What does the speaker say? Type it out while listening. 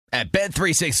At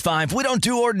Bet365, we don't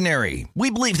do ordinary. We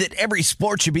believe that every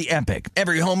sport should be epic.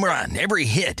 Every home run, every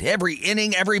hit, every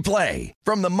inning, every play.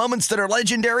 From the moments that are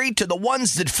legendary to the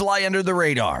ones that fly under the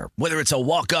radar. Whether it's a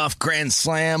walk-off grand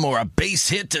slam or a base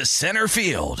hit to center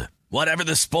field. Whatever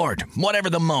the sport, whatever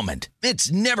the moment.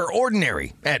 It's never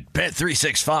ordinary at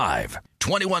Bet365.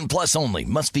 21 plus only.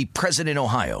 Must be present in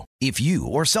Ohio. If you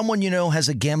or someone you know has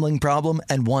a gambling problem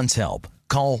and wants help,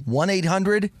 call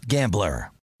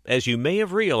 1-800-GAMBLER. As you may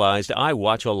have realized, I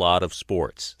watch a lot of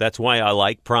sports. That's why I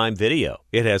like Prime Video.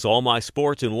 It has all my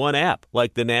sports in one app,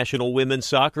 like the National Women's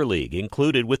Soccer League,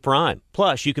 included with Prime.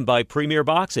 Plus, you can buy Premier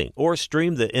Boxing or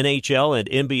stream the NHL and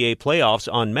NBA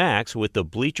playoffs on Max with the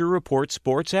Bleacher Report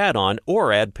Sports add-on,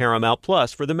 or add Paramount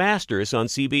Plus for the Masters on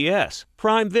CBS.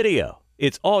 Prime Video.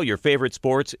 It's all your favorite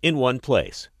sports in one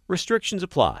place. Restrictions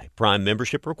apply. Prime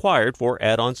membership required for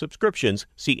add-on subscriptions.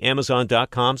 See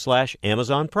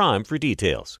Amazon.com/Amazon Prime for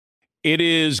details. It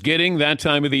is getting that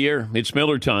time of the year. It's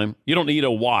Miller time. You don't need a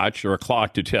watch or a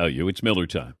clock to tell you. It's Miller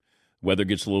time. Weather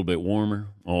gets a little bit warmer.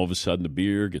 All of a sudden, the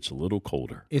beer gets a little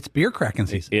colder. It's beer cracking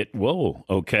season. Whoa,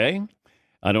 okay.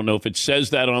 I don't know if it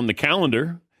says that on the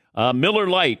calendar. Miller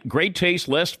Lite, great taste,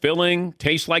 less filling,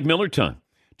 tastes like Miller time.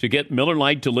 To get Miller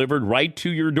Lite delivered right to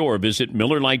your door, visit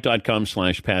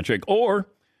MillerLite.com/Patrick, or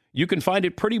you can find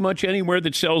it pretty much anywhere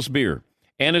that sells beer.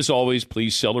 And as always,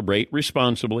 please celebrate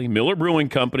responsibly. Miller Brewing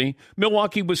Company,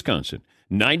 Milwaukee, Wisconsin.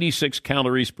 96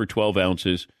 calories per 12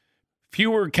 ounces.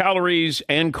 Fewer calories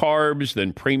and carbs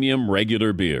than premium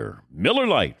regular beer. Miller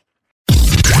Lite.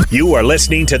 You are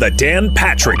listening to The Dan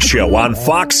Patrick Show on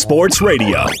Fox Sports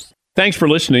Radio. Thanks for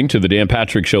listening to the Dan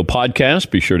Patrick Show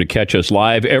podcast. Be sure to catch us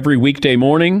live every weekday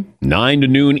morning, 9 to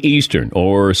noon Eastern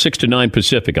or 6 to 9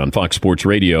 Pacific on Fox Sports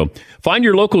Radio. Find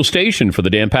your local station for the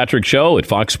Dan Patrick Show at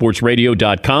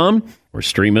foxsportsradio.com or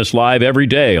stream us live every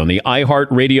day on the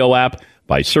iHeartRadio app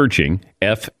by searching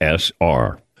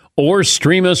FSR. Or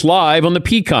stream us live on the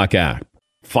Peacock app.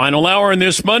 Final hour on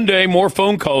this Monday. More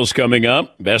phone calls coming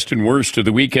up. Best and worst of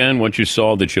the weekend. What you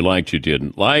saw that you liked, you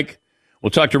didn't like. We'll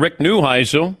talk to Rick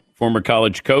Neuheisel, former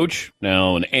college coach,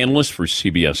 now an analyst for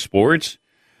CBS Sports.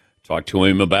 Talk to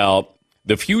him about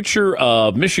the future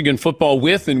of Michigan football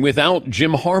with and without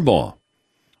Jim Harbaugh.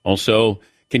 Also,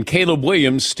 can Caleb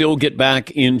Williams still get back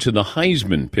into the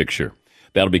Heisman picture?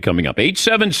 That'll be coming up.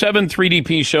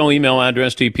 877-3DP Show, email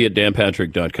address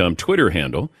dp@danpatrick.com, Twitter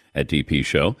handle @DP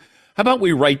Show. How about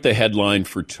we write the headline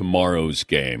for tomorrow's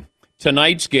game?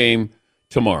 Tonight's game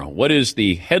tomorrow. What is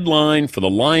the headline for the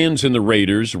Lions and the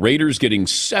Raiders? Raiders getting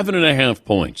 7.5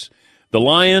 points. The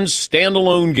Lions,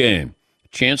 standalone game.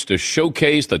 Chance to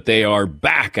showcase that they are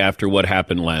back after what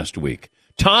happened last week.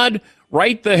 Todd,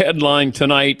 write the headline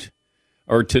tonight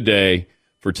or today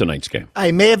for tonight's game.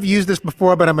 I may have used this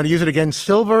before, but I'm going to use it again.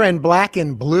 Silver and black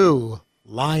and blue.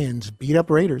 Lions beat up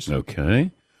Raiders.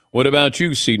 Okay. What about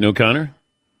you, Seton O'Connor?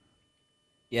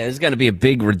 Yeah, this is going to be a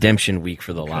big redemption week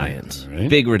for the Lions. Right.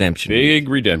 Big redemption week. Big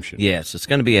redemption. Yes, it's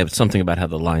going to be something about how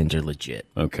the Lions are legit.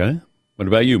 Okay. What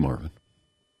about you, Marvin?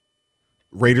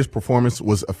 Raiders' performance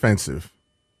was offensive.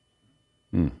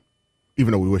 Even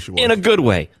though we wish it was. In a good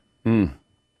way.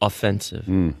 Offensive.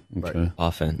 Okay. Right.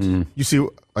 Offense. You see,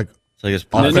 like... So I guess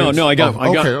No, I got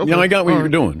what you're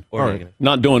doing. Right.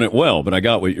 Not doing it well, but I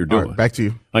got what you're doing. Right, back to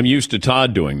you. I'm used to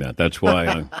Todd doing that. That's why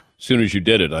as soon as you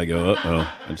did it, I go,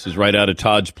 uh-oh. This is right out of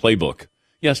Todd's playbook.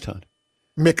 Yes, Todd.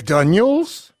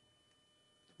 McDaniels.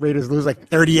 Raiders lose like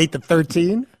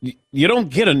 38-13. You don't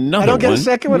get another one. I don't get a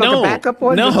second one, like a backup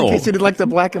one? No. Just in case you didn't like the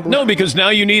black and blue? No, because now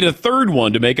you need a third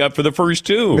one to make up for the first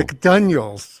two.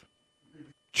 McDaniels.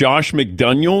 Josh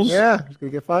McDaniels? Yeah, he's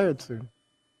going to get fired soon.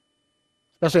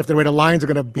 Especially if the way the Lions are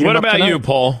going to beat What him up about tonight. you,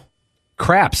 Paul?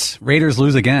 Craps. Raiders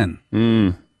lose again.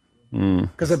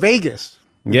 Because of Vegas.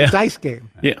 Yeah. The dice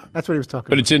game. Yeah. That's what he was talking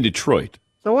But about. it's in Detroit.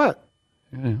 So what?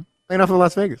 Ain't enough of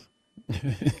Las Vegas.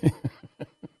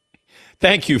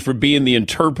 Thank you for being the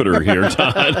interpreter here,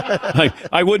 Todd.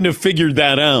 I wouldn't have figured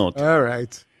that out. All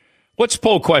right. What's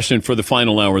poll question for the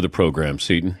final hour of the program,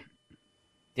 Seton?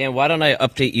 Dan, why don't I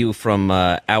update you from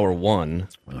hour one?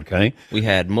 Okay. We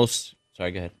had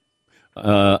Sorry, go ahead.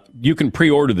 You can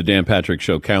pre-order the Dan Patrick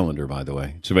Show calendar, by the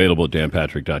way. It's available at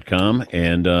danpatrick.com.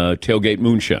 And Tailgate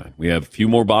Moonshine. We have a few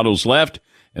more bottles left,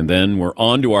 and then we're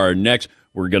on to our next.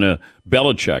 We're going to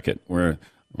Belichick it. We're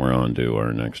on to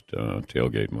our next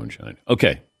Tailgate Moonshine.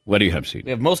 Okay, what do you have, Seton?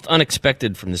 We have most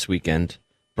unexpected from this weekend.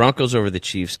 Broncos over the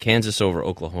Chiefs, Kansas over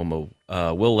Oklahoma,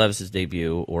 Will Levis's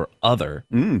debut, or other.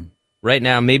 Right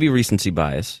now, maybe recency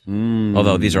bias,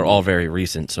 although these are all very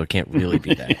recent, so it can't really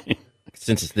be that.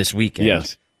 Since it's this weekend.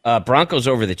 Yes. Broncos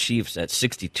over the Chiefs at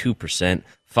 62%,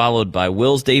 followed by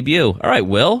Will's debut. All right,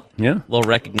 Will. Yeah. A little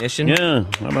recognition. Yeah,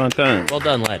 how about that? Well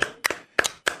done, lad.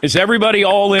 Is everybody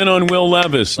all in on Will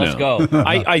Levis now? Let's go.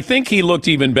 I think he looked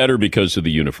even better because of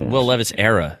the uniforms. Will Levis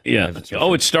era. Yeah.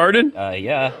 Oh, it started?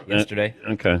 Yeah, yesterday.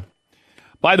 Okay.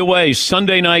 By the way,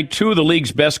 Sunday night, two of the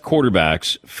league's best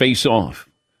quarterbacks face off.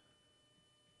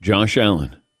 Josh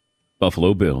Allen,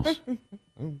 Buffalo Bills.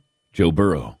 Joe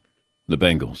Burrow, the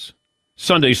Bengals.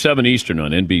 Sunday, 7 Eastern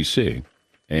on NBC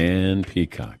and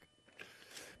Peacock.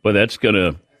 But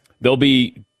they'll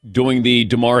be doing the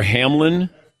Damar Hamlin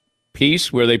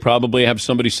piece where they probably have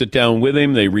somebody sit down with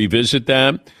him. They revisit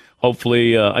that.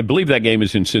 Hopefully, I believe that game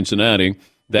is in Cincinnati,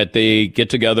 that they get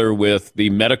together with the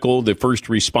first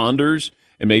responders,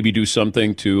 and maybe do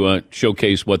something to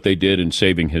showcase what they did in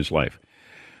saving his life.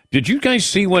 Did you guys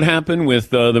see what happened with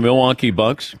the Milwaukee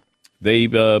Bucks? They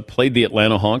played the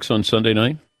Atlanta Hawks on Sunday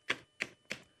night.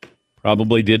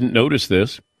 Probably didn't notice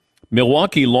this.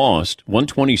 Milwaukee lost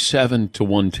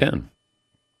 127-110.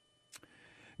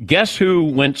 Guess who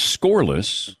went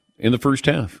scoreless in the first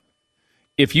half?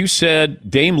 If you said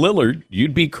Dame Lillard,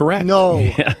 you'd be correct. No.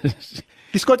 Yes.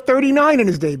 He scored 39 in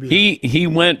his debut. He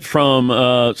went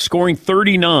from scoring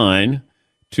 39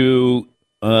 to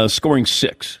scoring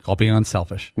 6. Called being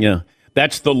unselfish. Yeah.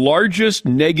 That's the largest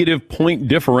negative point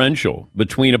differential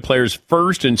between a player's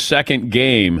first and second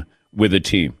game with a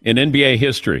team in NBA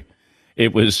history.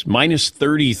 It was minus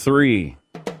 33.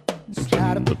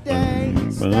 Start of the day,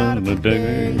 start of the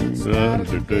day, start of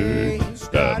the day,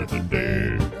 start of the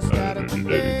day, start of the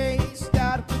day,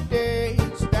 start of the day,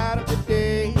 start of the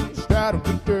day, start of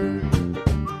the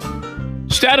day.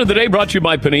 Stat of the day brought to you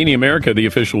by Panini America, the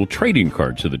official trading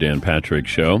cards of the Dan Patrick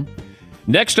Show.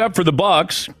 Next up for the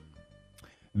Bucks,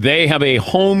 they have a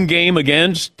home game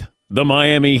against the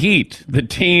Miami Heat, the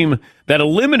team that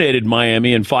eliminated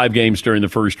Miami in 5 games during the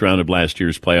first round of last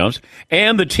year's playoffs,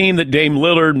 and the team that Dame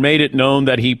Lillard made it known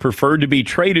that he preferred to be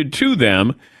traded to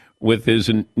them with his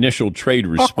initial trade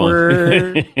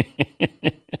response.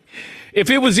 If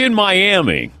it was in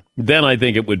Miami, then I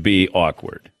think it would be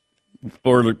awkward.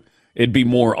 Or it'd be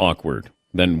more awkward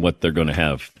than what they're going to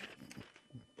have.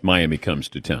 Miami comes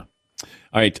to town.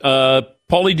 All right.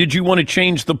 Paulie, did you want to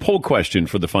change the poll question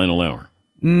for the final hour?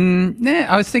 Nah,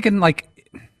 I was thinking,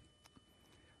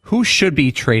 who should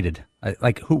be traded?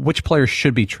 Which players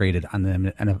should be traded on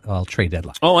the NFL trade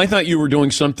deadline? Oh, I thought you were doing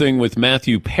something with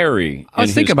Matthew Perry and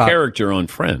his character on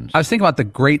Friends. I was thinking about the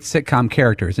great sitcom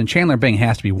characters, and Chandler Bing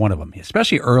has to be one of them,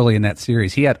 especially early in that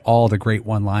series. He had all the great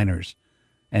one-liners.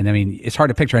 And, I mean, it's hard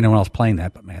to picture anyone else playing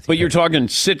that but Matthew Perry. You're talking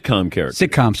sitcom characters.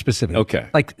 Sitcom specific. Okay.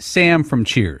 Like Sam from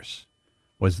Cheers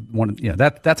was one,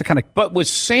 that's a kind of... But was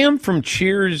Sam from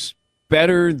Cheers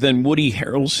better than Woody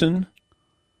Harrelson?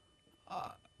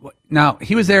 Now,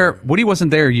 he was there. Woody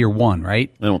wasn't there year one,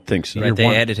 right? I don't think so. Right, they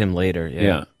added him later.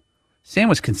 Yeah. Sam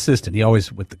was consistent. He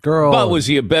always with the girl. But was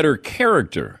he a better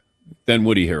character than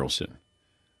Woody Harrelson?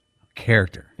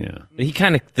 Character. Yeah.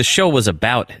 The show was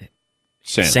about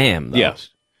Sam though. Yes.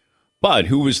 But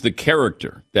who was the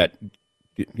character that,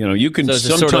 you can so it's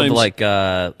sometimes... sort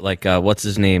of like what's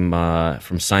his name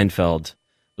from Seinfeld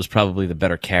was probably the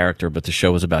better character, but the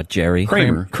show was about Jerry.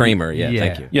 Kramer, yeah,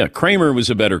 thank you. Yeah, Kramer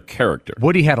was a better character.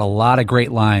 Woody had a lot of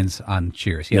great lines on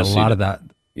Cheers. He had a lot of that.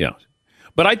 Yeah.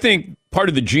 But I think part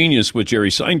of the genius with Jerry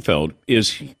Seinfeld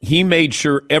is he made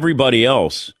sure everybody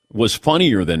else was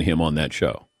funnier than him on that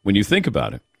show, when you think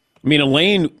about it. I mean,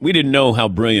 Elaine, we didn't know how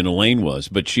brilliant Elaine was,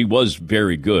 but she was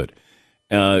very good.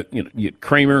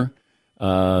 Kramer,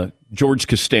 George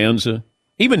Costanza,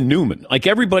 even Newman. Like,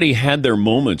 everybody had their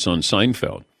moments on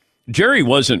Seinfeld. Jerry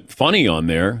wasn't funny on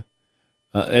there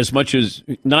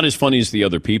not as funny as the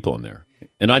other people in there.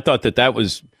 And I thought that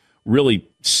was really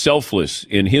selfless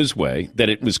in his way, that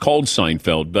it was called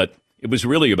Seinfeld, but it was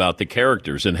really about the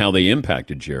characters and how they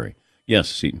impacted Jerry. Yes,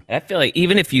 Seton. I feel like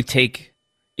even if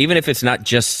it's not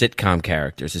just sitcom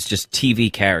characters, it's just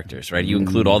TV characters, right? You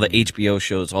include all the HBO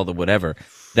shows, all the whatever.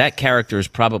 That character is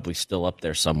probably still up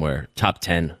there somewhere, top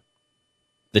 10.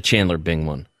 The Chandler Bing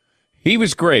one. He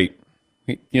was great.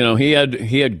 He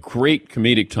had great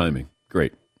comedic timing.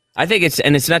 Great. I think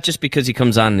it's not just because he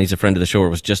comes on and he's a friend of the show or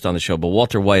was just on the show, but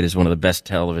Walter White is one of the best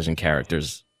television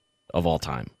characters of all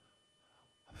time.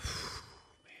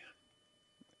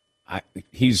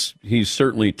 He's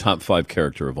certainly top 5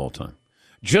 character of all time.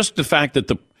 Just the fact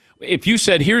that if you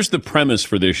said, here's the premise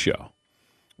for this show,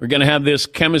 we're going to have this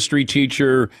chemistry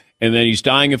teacher, and then he's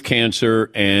dying of cancer,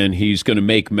 and he's going to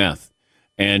make meth,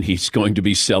 and he's going to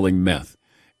be selling meth,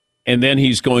 and then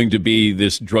he's going to be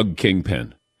this drug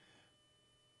kingpin.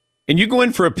 And you go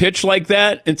in for a pitch like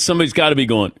that, and somebody's got to be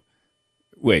going,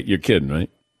 wait, you're kidding, right?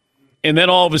 And then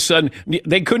all of a sudden,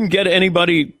 they couldn't get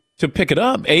anybody to pick it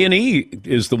up. A&E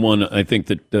is the one, I think,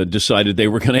 that decided they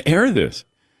were going to air this.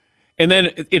 And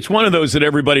then it's one of those that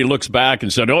everybody looks back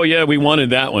and said, oh, yeah, we wanted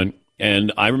that one.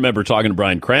 And I remember talking to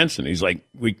Bryan Cranston. He's like,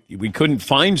 we couldn't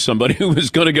find somebody who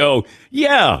was going to go,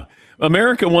 yeah,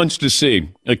 America wants to see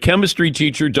a chemistry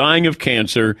teacher dying of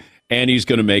cancer, and he's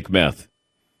going to make meth.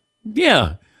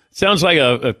 Yeah, sounds like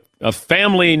a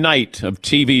family night of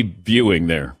TV viewing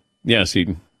there. Yes,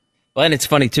 Eden. Well, and it's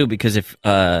funny, too, because if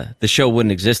the show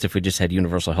wouldn't exist if we just had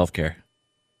universal health care.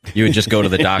 You would just go to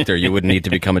the doctor. You wouldn't need to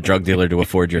become a drug dealer to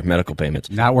afford your medical payments.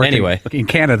 Not working. Anyway. In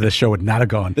Canada, this show would not have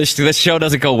gone. This show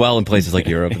doesn't go well in places like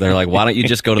Europe. They're like, why don't you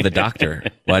just go to the doctor?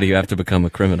 Why do you have to become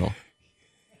a criminal?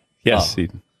 Yes,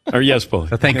 Eden. Or yes, Paul.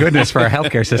 So thank goodness for our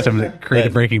healthcare system that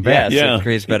created Breaking Bad. Yeah, it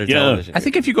creates better television. I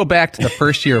think if you go back to the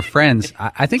first year of Friends,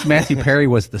 I think Matthew Perry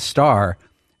was the star.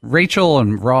 Rachel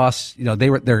and Ross,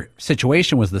 their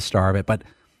situation was the star of it. But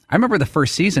I remember the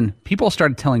first season, people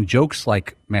started telling jokes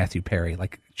like Matthew Perry,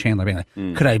 like Chandler being like,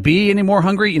 could I be any more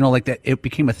hungry? Like that. It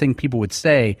became a thing people would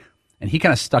say, and he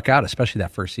kind of stuck out, especially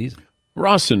that first season.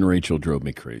 Ross and Rachel drove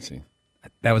me crazy.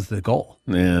 That was the goal.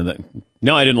 Yeah.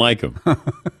 No, I didn't like them.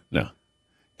 No.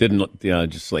 Didn't. Yeah,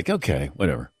 just like, okay,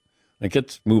 whatever. Like,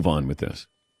 let's move on with this.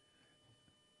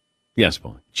 Yes,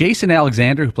 Paul. Jason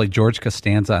Alexander, who played George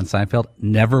Costanza on Seinfeld,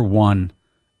 never won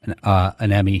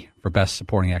an Emmy for Best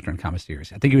Supporting Actor in Comedy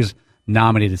Series. I think he was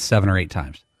nominated 7 or 8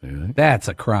 times. Yeah. That's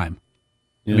a crime.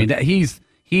 Yeah. I mean,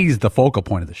 he's the focal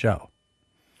point of the show.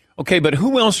 Okay, but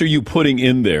who else are you putting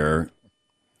in there?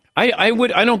 I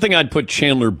don't think I'd put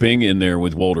Chandler Bing in there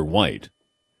with Walter White.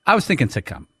 I was thinking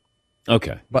sitcom.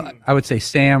 Okay. But I would say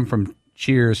Sam from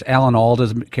Cheers, Alan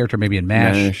Alda's character maybe in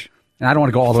MASH. And I don't want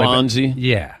to go all the way back. Fonzie?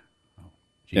 Yeah.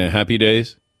 Yeah, Happy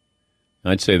Days?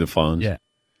 I'd say the Fonz. Yeah.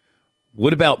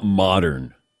 What about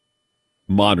modern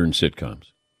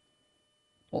sitcoms?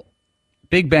 Well,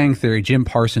 Big Bang Theory, Jim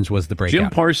Parsons was the breakout. Jim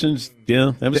Parsons,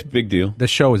 yeah, that was a big deal. The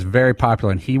show was very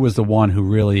popular, and he was the one who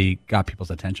really got people's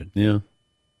attention. Yeah.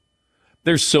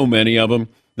 There's so many of them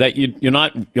that you're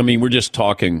not, I mean, we're just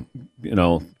talking,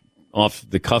 off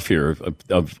the cuff here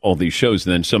of all these shows,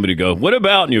 and then somebody go, what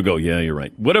about? And you go, yeah, you're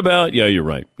right. What about? Yeah, you're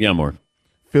right. Yeah, Mark.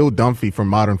 Phil Dunphy from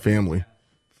Modern Family.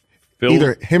 Phil?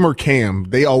 Either him or Cam,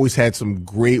 they always had some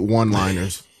great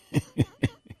one-liners.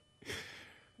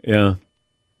 Yeah.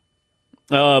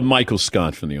 Michael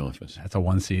Scott from The Office. That's a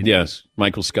 1 seed. Yes,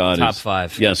 Michael Scott Top is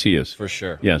 5. Yes, he is. For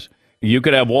sure. Yes. You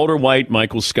could have Walter White,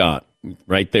 Michael Scott,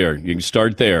 right there. You can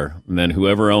start there, and then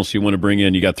whoever else you want to bring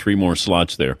in, you got 3 more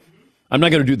slots there. I'm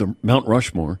not going to do the Mount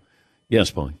Rushmore.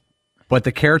 Yes, Paul. But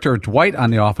the character of Dwight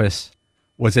on The Office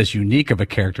was as unique of a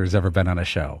character as ever been on a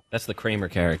show. That's the Kramer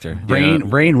character.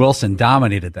 Rainn Wilson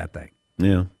dominated that thing.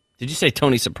 Yeah. Did you say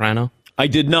Tony Soprano? I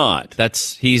did not.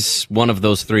 He's one of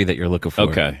those 3 that you're looking for.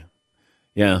 Okay.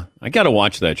 Yeah, I got to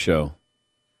watch that show.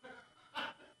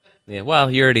 Yeah,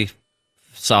 well, you already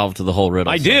solved the whole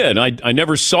riddle. I did. I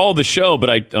never saw the show,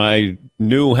 but I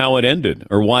knew how it ended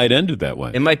or why it ended that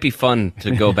way. It might be fun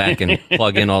to go back and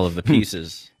plug in all of the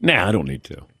pieces. Nah, I don't need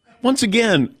to. Once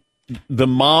again, the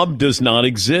mob does not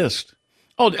exist.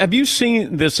 Oh, have you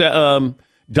seen this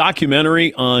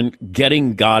documentary on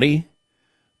Getting Gotti?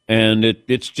 And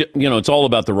it's just, it's all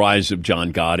about the rise of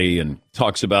John Gotti and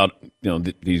talks about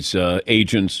these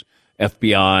agents,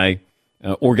 FBI,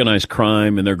 organized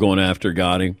crime, and they're going after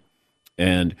Gotti.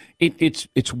 And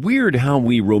it's weird how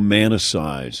we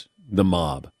romanticize the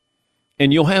mob.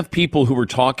 And you'll have people who are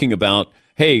talking about,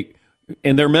 hey,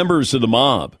 and they're members of the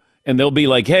mob. And they'll be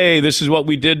like, hey, this is what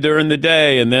we did during the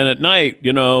day. And then at night,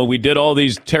 we did all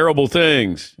these terrible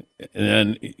things.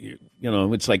 And,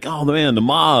 it's like, oh, man, the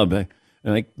mob.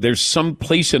 Like, there's some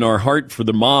place in our heart for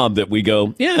the mob that we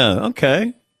go, yeah,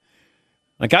 okay.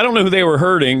 Like, I don't know who they were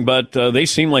hurting, but they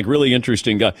seem like really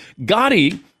interesting guys.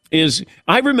 Gotti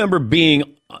I remember being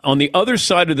on the other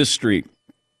side of the street,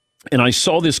 and I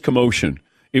saw this commotion.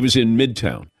 It was in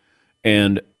Midtown.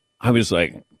 And I was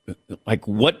like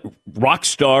what rock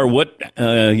star, what,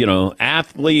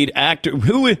 athlete, actor,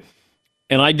 who?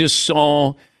 And I just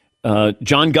saw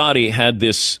John Gotti had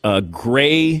this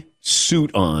gray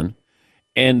suit on,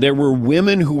 and there were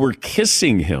women who were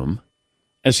kissing him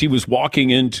as he was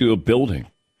walking into a building.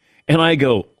 And I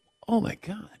go, oh, my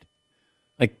God.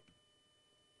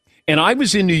 And I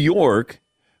was in New York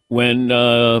when,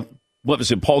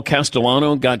 Paul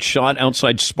Castellano got shot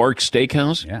outside Sparks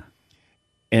Steakhouse? Yeah.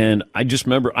 And I just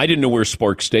remember, I didn't know where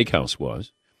Sparks Steakhouse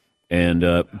was. And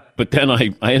but then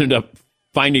I ended up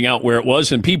finding out where it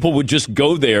was, and people would just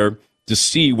go there to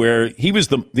see where he was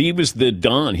the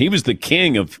Don. He was the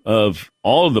king of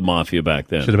all of the mafia back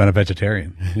then. Should have been a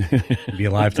vegetarian. He'd be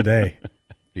alive today.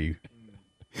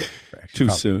 Too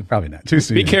soon. Probably not. Too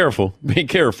soon. Be careful. Be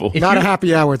careful. Not a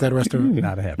happy hour at that restaurant.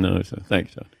 Not a happy. No,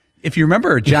 thanks, John. If you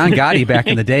remember, John Gotti back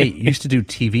in the day used to do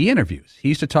TV interviews. He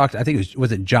used to talk to, I think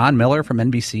was it John Miller from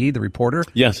NBC, the reporter?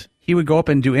 Yes. He would go up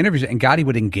and do interviews, and Gotti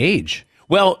would engage.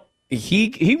 Well,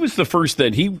 he was the first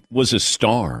that he was a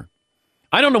star.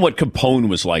 I don't know what Capone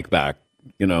was like back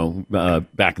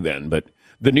then, but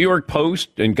the New York Post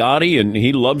and Gotti, and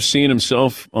he loved seeing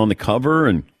himself on the cover,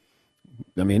 and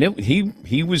I mean,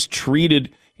 he was treated.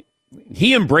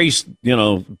 He embraced,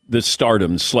 the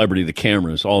stardom, celebrity, the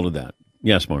cameras, all of that.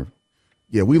 Yes, Marv.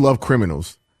 Yeah, we love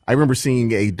criminals. I remember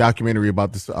seeing a documentary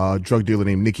about this drug dealer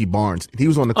named Nicky Barnes. He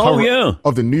was on the cover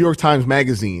of the New York Times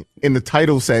Magazine, and the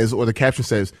title says, or the caption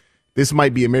says, "This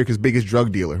might be America's biggest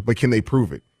drug dealer, but can they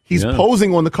prove it?" He's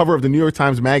posing on the cover of the New York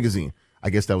Times Magazine. I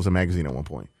guess that was a magazine at one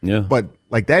point. Yeah. But,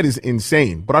 that is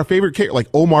insane. But our favorite character, like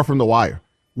Omar from The Wire.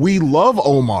 We love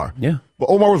Omar. Yeah. But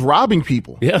Omar was robbing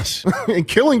people. Yes. And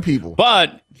killing people.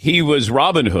 But he was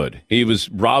Robin Hood. He was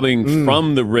robbing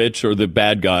from the rich or the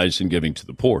bad guys and giving to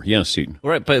the poor. Yes, Seton.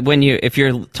 Right, but if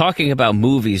you're talking about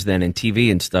movies then and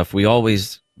TV and stuff,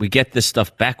 we get this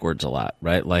stuff backwards a lot,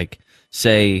 right? Like,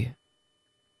 say,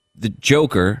 the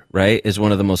Joker, right, is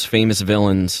one of the most famous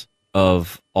villains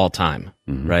of all time,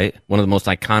 right? One of the most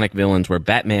iconic villains where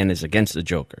Batman is against the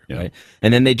Joker, right?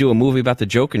 And then they do a movie about the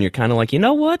Joker, and you're kind of like, you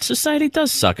know what? Society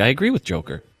does suck. I agree with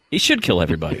Joker. He should kill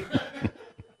everybody.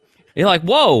 You're like,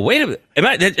 whoa, wait a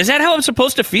minute. Is that how I'm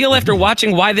supposed to feel after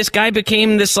watching why this guy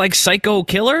became this, psycho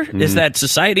killer? Is that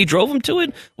society drove him to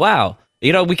it? Wow.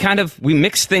 We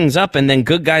mix things up, and then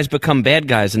good guys become bad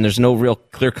guys, and there's no real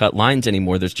clear-cut lines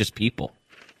anymore. There's just people.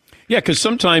 Yeah, because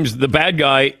sometimes the bad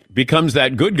guy becomes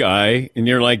that good guy, and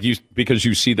you're like, because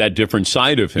you see that different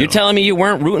side of him. You're telling me you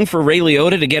weren't rooting for Ray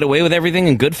Liotta to get away with everything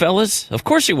in Goodfellas? Of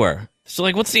course you were. So,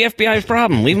 what's the FBI's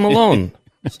problem? Leave him alone.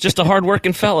 It's just a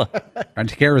hard-working fella. Trying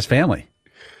to take care of his family.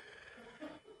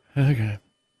 Okay.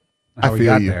 I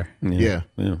feel you. There.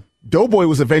 Yeah. Doughboy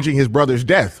was avenging his brother's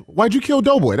death. Why'd you kill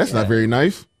Doughboy? That's not very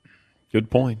nice.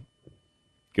 Good point.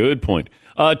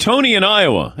 Tony in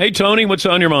Iowa. Hey, Tony, what's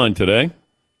on your mind today?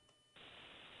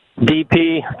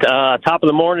 DP, top of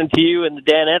the morning to you and the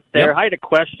Danettes there. Yep. I had a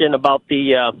question about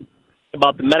the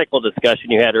medical discussion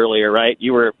you had earlier, right?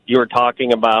 You were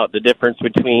talking about the difference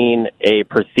between a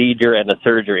procedure and a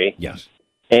surgery. Yes.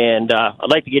 And I'd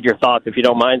like to get your thoughts, if you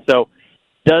don't mind. So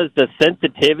does the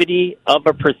sensitivity of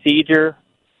a procedure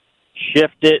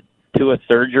shift it to a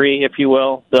surgery, if you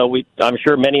will? So I'm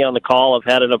sure many on the call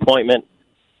have had an appointment,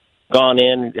 gone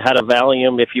in, had a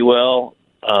Valium, if you will,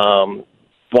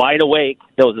 wide awake.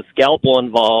 There was a scalpel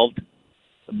involved.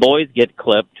 The boys get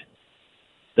clipped.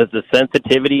 Does the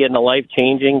sensitivity and the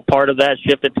life-changing part of that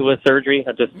shift it to a surgery?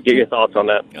 I'll just get your thoughts on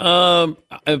that.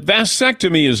 A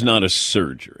vasectomy is not a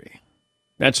surgery.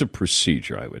 That's a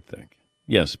procedure, I would think.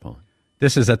 Yes, Paul.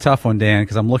 This is a tough one, Dan,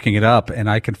 because I'm looking it up, and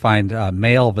I can find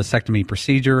male vasectomy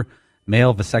procedure,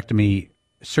 male vasectomy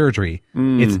surgery.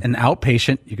 It's an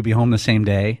outpatient. You could be home the same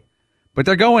day. But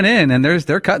they're going in, and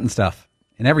they're cutting stuff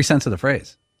in every sense of the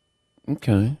phrase.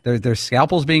 Okay. There's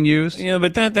scalpels being used. Yeah,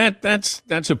 but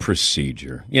that's a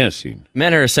procedure. Yes,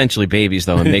 Men are essentially babies,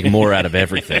 though, and make more out of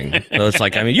everything. So it's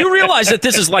you realize that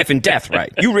this is life and death,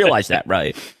 right? You realize that,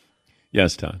 right?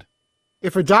 Yes, Todd.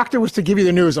 If a doctor was to give you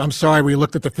the news, I'm sorry, we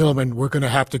looked at the film and we're going to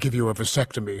have to give you a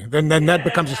vasectomy, then that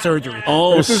becomes a surgery.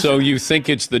 Oh, so you think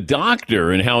it's the doctor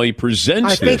and how he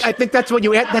presents this? I think that's what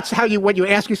you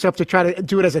ask yourself to try to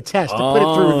do it as a test, to put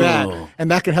it through that, and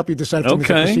that can help you decide if it's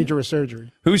a procedure or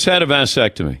surgery. Who's had a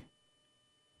vasectomy?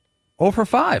 0 for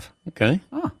 5. Okay.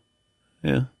 Oh.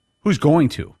 Yeah. Who's going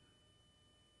to?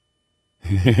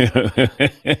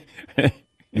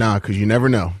 Nah, because you never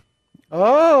know.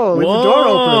 Oh, leave the door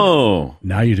open.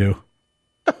 Now you do.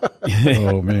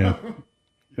 Oh, man.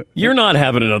 You're not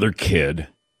having another kid.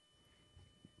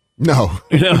 No,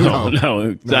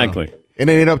 exactly. No. It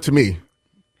ain't up to me.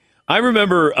 I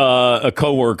remember a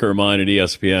coworker of mine at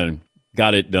ESPN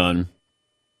got it done,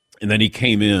 and then he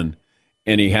came in,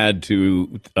 and he had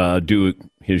to do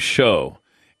his show,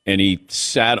 and he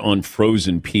sat on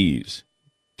frozen peas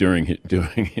during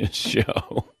his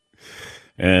show,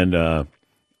 and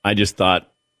I just thought,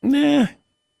 nah,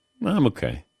 I'm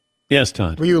okay. Yes,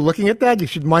 Todd. Were you looking at that? You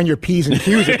should mind your P's and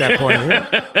Q's at that point.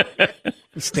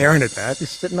 You're staring at that. You're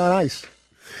sitting on ice.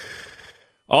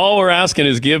 All we're asking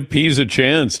is give peas a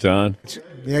chance, Todd.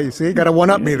 Yeah, you see? You got to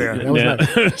one-up me there. That was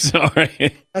nice.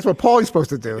 Sorry. That's what Paulie's supposed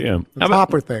to do. Yeah. The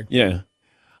topper thing. Yeah.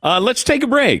 Let's take a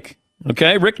break.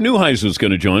 Okay, Rick Neuheisel is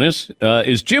going to join us.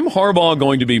 Is Jim Harbaugh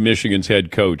going to be Michigan's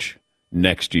head coach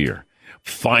next year?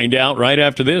 Find out right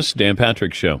after this Dan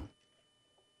Patrick Show.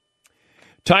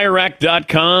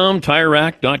 TireRack.com.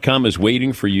 TireRack.com is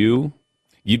waiting for you.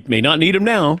 You may not need them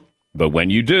now, but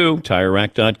when you do,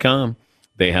 TireRack.com.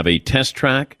 They have a test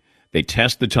track. They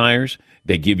test the tires.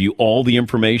 They give you all the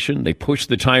information. They push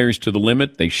the tires to the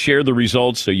limit. They share the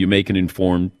results so you make an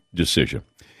informed decision.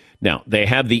 Now, they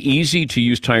have the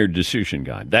easy-to-use tire decision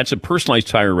guide. That's a personalized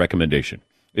tire recommendation.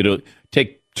 It'll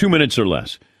take 2 minutes or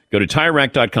less. Go to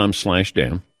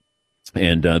TireRack.com/Dan,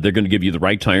 and they're going to give you the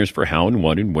right tires for how and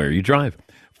what and where you drive.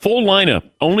 Full lineup,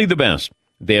 only the best.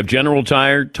 They have General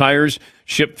Tire tires,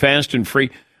 ship fast and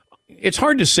free. It's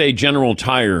hard to say General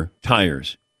Tire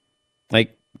tires.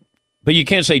 But you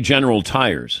can't say General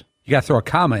Tires. You got to throw a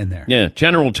comma in there. Yeah,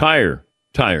 General Tire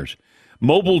tires.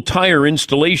 Mobile tire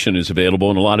installation is available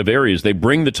in a lot of areas. They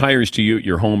bring the tires to you at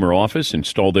your home or office,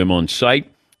 install them on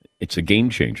site. It's a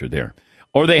game changer there.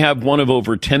 Or they have one of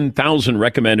over 10,000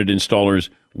 recommended installers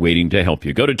waiting to help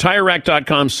you. Go to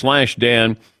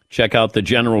TireRack.com/Dan. Check out the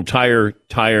General Tire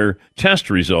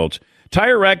test results.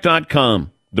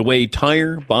 TireRack.com, the way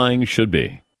tire buying should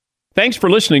be. Thanks for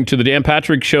listening to the Dan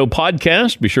Patrick Show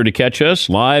podcast. Be sure to catch us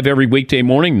live every weekday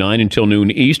morning, 9 until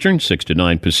noon Eastern, 6 to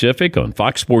 9 Pacific on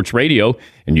Fox Sports Radio.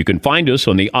 And you can find us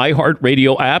on the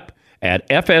iHeartRadio app at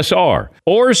FSR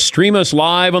or stream us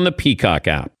live on the Peacock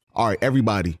app. All right,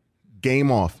 everybody,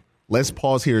 game off. Let's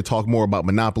pause here to talk more about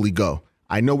Monopoly Go.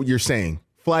 I know what you're saying.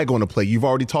 Flag on the play. You've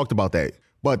already talked about that.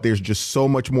 But there's just so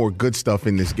much more good stuff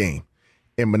in this game.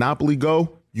 In Monopoly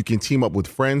Go, you can team up with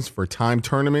friends for time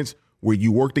tournaments where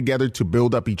you work together to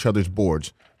build up each other's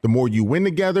boards. The more you win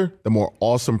together, the more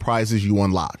awesome prizes you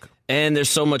unlock. And there's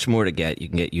so much more to get. You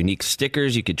can get unique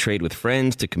stickers. You could trade with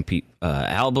friends to compete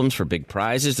albums for big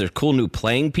prizes. There's cool new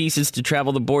playing pieces to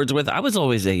travel the boards with. I was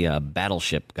always a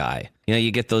battleship guy. You know,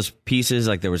 you get those pieces,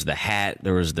 like there was the hat,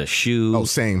 there was the shoe. Oh,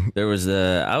 same. I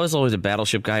was always a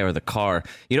battleship guy, or the car.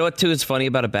 You know what, too, is funny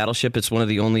about a battleship? It's one of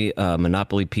the only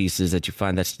Monopoly pieces that you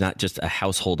find that's not just a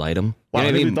household item. Wow, You know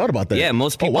I what never even thought about that. Yeah,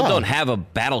 most people wow. don't have a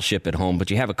battleship at home,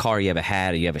 but you have a car, you have a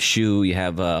hat, you have a shoe, you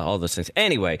have all those things.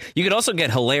 Anyway, you can also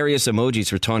get hilarious emojis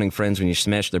for taunting friends when you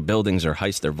smash their buildings or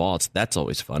heist their vaults. That's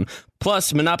always fun.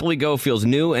 Plus, Monopoly Go feels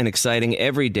new and exciting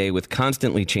every day with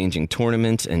constantly changing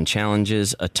tournaments and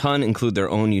challenges. A ton include their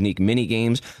own unique mini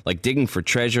games, like digging for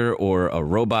treasure or a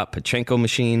robot Pachinko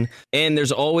machine. And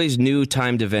there's always new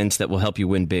timed events that will help you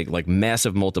win big, like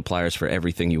massive multipliers for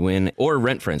everything you win, or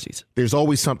rent frenzies. There's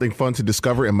always something fun to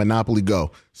discover in Monopoly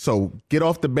Go. So get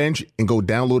off the bench and go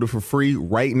download it for free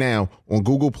right now on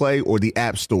Google Play or the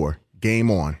App Store. Game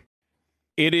on.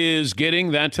 It is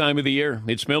getting that time of the year.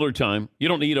 It's Miller time. You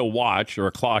don't need a watch or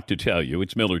a clock to tell you.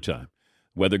 It's Miller time.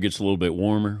 Weather gets a little bit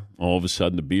warmer. All of a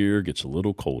sudden, the beer gets a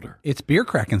little colder. It's beer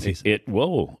cracking season.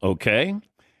 Whoa, okay.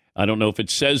 I don't know if it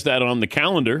says that on the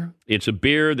calendar. It's a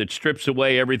beer that strips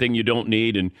away everything you don't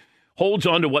need and holds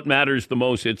on to what matters the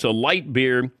most. It's a light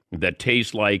beer that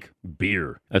tastes like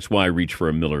beer. That's why I reach for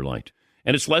a Miller Lite.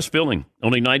 And it's less filling,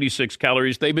 only 96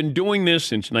 calories. They've been doing this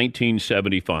since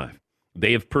 1975.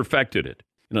 They have perfected it.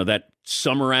 You know, that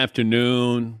summer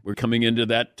afternoon, we're coming into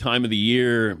that time of the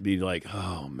year, be like,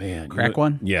 oh, man. Crack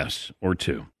one? Yes, or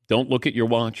two. Don't look at your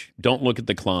watch. Don't look at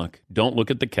the clock. Don't look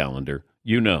at the calendar.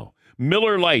 You know.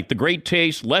 Miller Lite, the great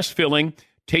taste, less filling,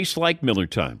 tastes like Miller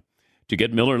time. To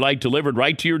get Miller Lite delivered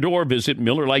right to your door, visit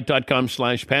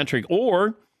MillerLite.com/Patrick,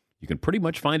 or you can pretty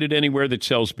much find it anywhere that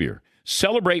sells beer.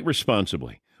 Celebrate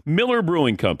responsibly. Miller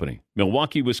Brewing Company,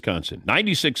 Milwaukee, Wisconsin.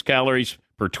 96 calories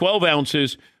per 12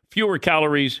 ounces, fewer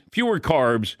calories, fewer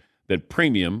carbs than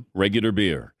premium regular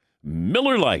beer.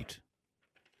 Miller Lite.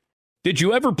 Did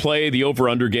you ever play the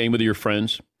over-under game with your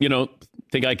friends? You know,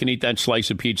 think I can eat that slice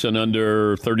of pizza in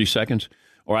under 30 seconds?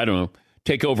 Or I don't know,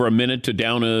 take over a minute to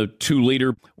down a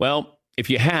 2-liter? Well, if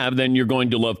you have, then you're going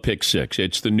to love Pick Six.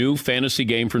 It's the new fantasy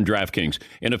game from DraftKings,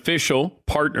 an official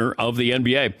partner of the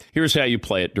NBA. Here's how you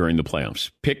play it during the playoffs.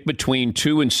 Pick between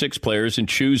 2 and 6 players and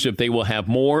choose if they will have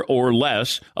more or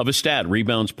less of a stat,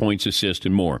 rebounds, points, assists,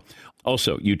 and more.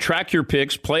 Also, you track your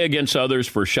picks, play against others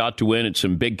for a shot to win and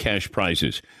some big cash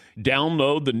prizes.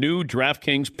 Download the new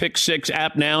DraftKings Pick 6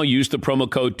 app now. Use the promo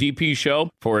code DPSHOW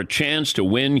for a chance to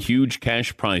win huge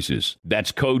cash prizes.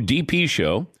 That's code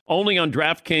DPSHOW. Only on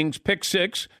DraftKings Pick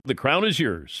 6. The crown is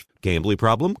yours. Gambling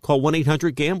problem? Call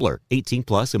 1-800-GAMBLER. 18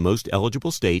 plus in most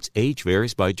eligible states. Age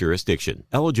varies by jurisdiction.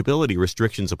 Eligibility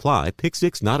restrictions apply. Pick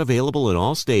six not available in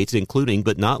all states, including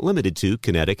but not limited to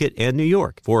Connecticut and New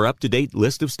York. For up-to-date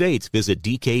list of states, visit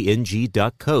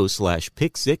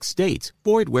dkng.co/pick6states.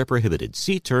 Void where prohibited.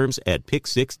 See terms at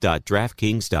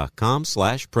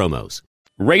pick6.draftkings.com/promos.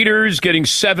 Raiders getting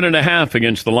 7.5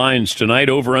 against the Lions tonight.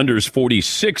 Over-unders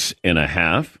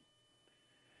 46.5.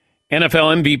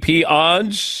 NFL MVP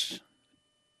odds.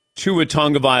 Tua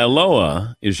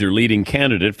Tagovailoa is your leading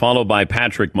candidate, followed by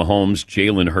Patrick Mahomes,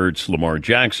 Jalen Hurts, Lamar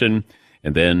Jackson,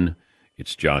 and then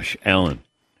it's Josh Allen.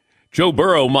 Joe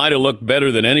Burrow might have looked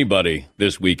better than anybody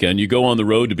this weekend. You go on the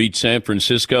road to beat San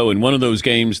Francisco in one of those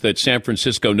games that San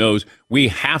Francisco knows we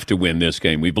have to win this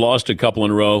game. We've lost a couple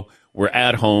in a row. We're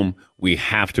at home. We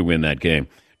have to win that game.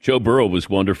 Joe Burrow was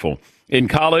wonderful. In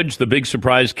college, the big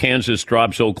surprise, Kansas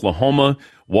drops Oklahoma.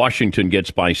 Washington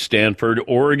gets by Stanford.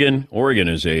 Oregon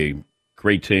is a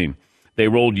great team. They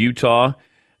rolled Utah.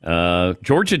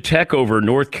 Georgia Tech over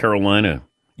North Carolina.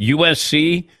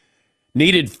 USC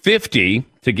needed 50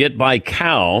 to get by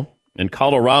Cal, and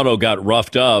Colorado got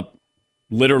roughed up,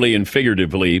 literally and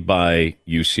figuratively, by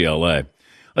UCLA.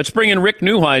 Let's bring in Rick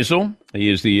Neuheisel. He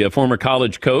is the former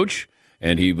college coach,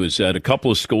 and he was at a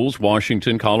couple of schools,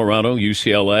 Washington, Colorado,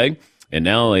 UCLA, and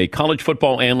now a college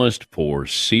football analyst for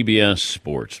CBS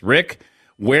Sports. Rick,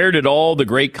 where did all the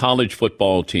great college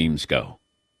football teams go?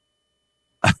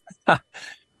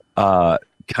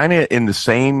 Kind of in the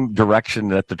same direction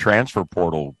that the transfer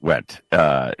portal went.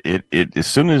 As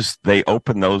soon as they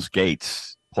opened those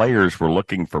gates, players were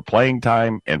looking for playing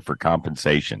time and for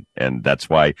compensation, and that's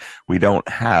why we don't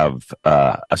have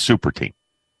a super team.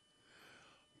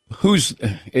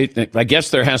 I guess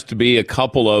there has to be a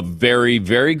couple of very,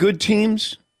 very good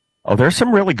teams. Oh, there's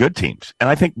some really good teams. And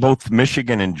I think both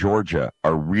Michigan and Georgia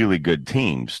are really good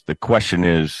teams. The question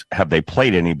is, have they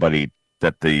played anybody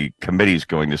that the committee is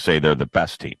going to say they're the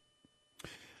best team?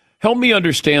 Help me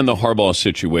understand the Harbaugh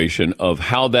situation of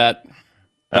how that,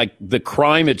 like the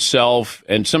crime itself,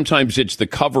 and sometimes it's the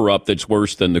cover-up that's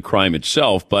worse than the crime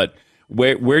itself, but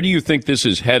where do you think this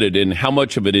is headed, and how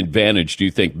much of an advantage do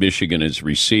you think Michigan has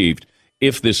received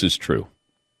if this is true?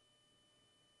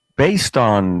 Based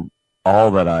on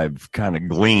all that I've kind of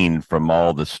gleaned from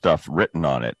all the stuff written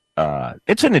on it,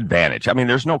 it's an advantage. I mean,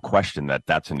 there's no question that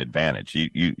that's an advantage.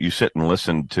 You sit and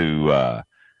listen to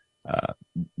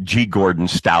G. Gordon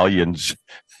Stallion's,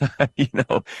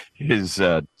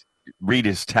 read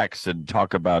his texts and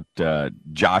talk about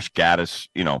Josh Gaddis,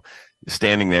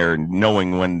 standing there and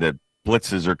knowing when the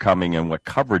blitzes are coming and what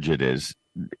coverage it is.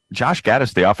 Josh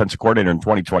Gaddis, the offensive coordinator in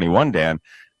 2021, Dan,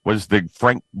 was the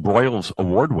Frank Broyles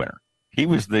Award winner. He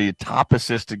was the top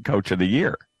assistant coach of the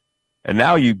year. And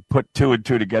now you put two and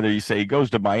two together, you say he goes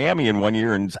to Miami in 1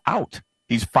 year and is out.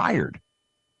 He's fired.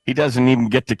 He doesn't even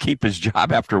get to keep his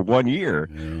job after 1 year.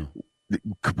 Yeah.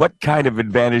 What kind of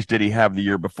advantage did he have the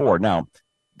year before? Now,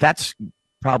 that's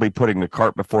probably putting the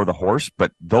cart before the horse,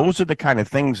 but those are the kind of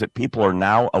things that people are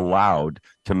now allowed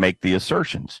to make the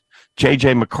assertions.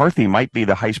 J.J. McCarthy might be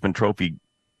the Heisman Trophy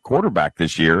quarterback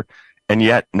this year, and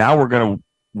yet now we're going to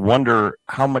wonder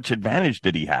how much advantage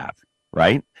did he have,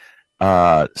 right?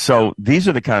 So these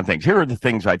are the kind of things. Here are the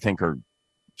things I think are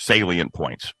salient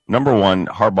points. Number one,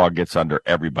 Harbaugh gets under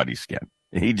everybody's skin.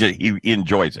 He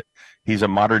enjoys it. He's a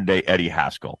modern-day Eddie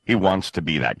Haskell. He wants to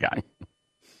be that guy.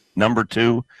 Number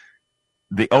two,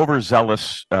 the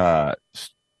overzealous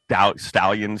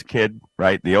Stallions kid,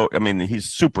 right? He's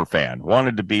super fan,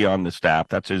 wanted to be on the staff.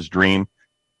 That's his dream.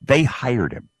 They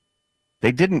hired him.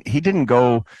 He didn't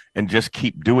go and just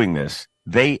keep doing this.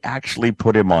 They actually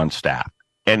put him on staff.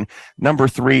 And number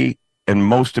three, and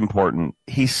most important,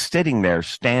 he's sitting there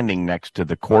standing next to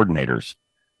the coordinators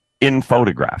in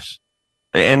photographs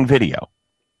and video.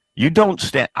 You don't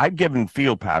stand. I've given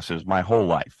field passes my whole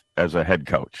life as a head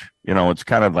coach. It's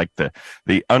kind of like the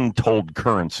untold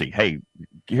currency. Hey,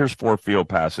 here's 4 field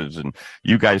passes, and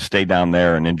you guys stay down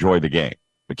there and enjoy the game.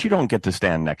 But you don't get to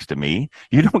stand next to me.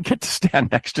 You don't get to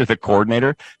stand next to the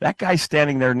coordinator. That guy's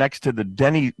standing there next to the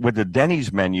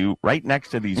Denny's menu right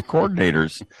next to these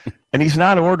coordinators, and he's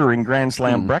not ordering Grand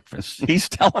Slam breakfast. He's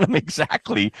telling them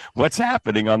exactly what's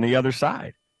happening on the other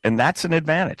side. And that's an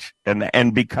advantage.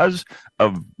 And because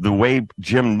of the way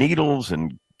Jim needles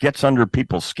and gets under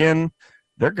people's skin,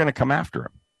 they're going to come after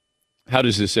him. How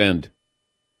does this end?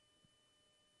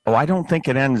 Oh, I don't think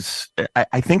it ends.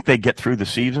 I think they get through the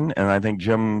season, and I think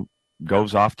Jim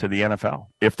goes off to the NFL,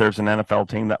 if there's an NFL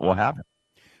team that will have him.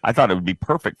 I thought it would be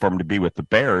perfect for him to be with the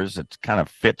Bears. It kind of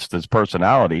fits his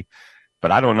personality.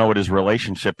 but I don't know what his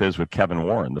relationship is with Kevin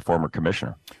Warren, the former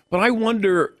commissioner. But I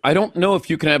wonder, I don't know if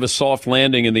you can have a soft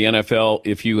landing in the NFL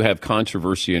if you have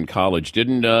controversy in college.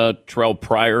 Didn't Terrell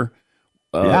Pryor,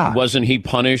 wasn't he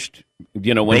punished?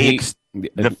 You know, when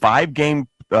the 5-game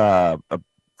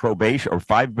probation or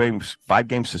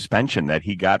 5-game suspension that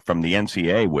he got from the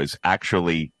NCAA was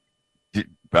actually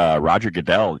Roger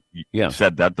Goodell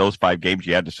said that those 5 games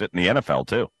you had to sit in the NFL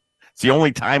too. It's the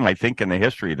only time I think in the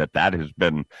history that has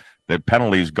been, the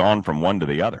penalty's gone from one to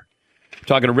the other.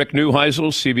 Talking to Rick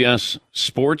Neuheisel, CBS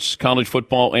Sports college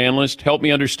football analyst. Help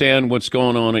me understand what's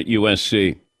going on at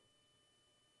USC.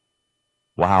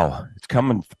 Wow, it's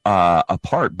coming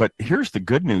apart. But here's the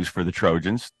good news for the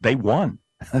Trojans: they won.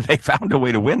 They found a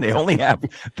way to win. They only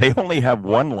have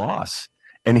one loss.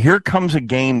 And here comes a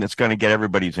game that's going to get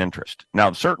everybody's interest.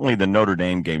 Now, certainly the Notre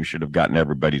Dame game should have gotten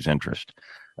everybody's interest.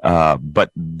 But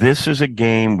this is a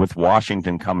game with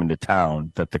Washington coming to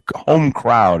town that the home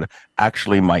crowd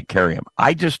actually might carry him.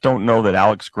 I just don't know that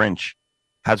Alex Grinch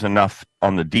has enough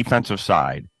on the defensive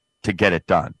side to get it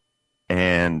done.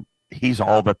 And he's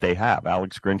all that they have.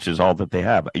 Alex Grinch is all that they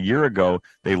have. A year ago,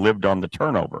 they lived on the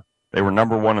turnover. They were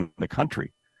number 1 in the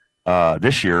country.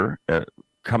 This year,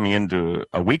 coming into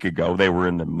a week ago, they were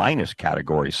in the minus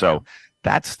category. So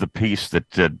that's the piece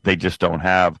that they just don't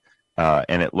have.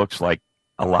 And it looks like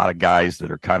a lot of guys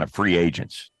that are kind of free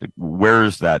agents.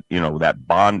 Where's that, that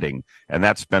bonding? And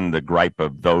that's been the gripe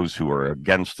of those who are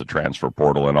against the transfer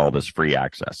portal and all this free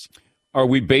access. Are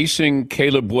we basing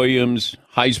Caleb Williams'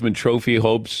 Heisman Trophy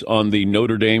hopes on the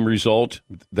Notre Dame result,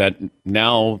 that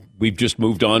now we've just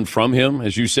moved on from him?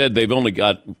 As you said, they've only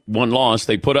got one loss.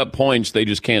 They put up points. They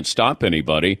just can't stop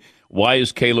anybody. Why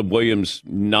is Caleb Williams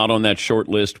not on that short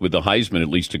list with the Heisman, at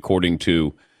least according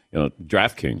to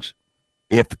DraftKings?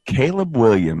 If Caleb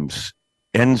Williams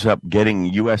ends up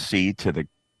getting USC to the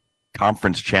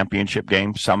conference championship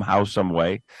game somehow, some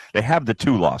way, they have the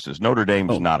 2 losses. Notre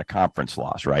Dame's not a conference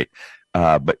loss, right?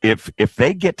 But if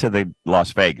they get to the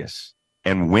Las Vegas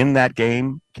and win that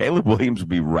game, Caleb Williams will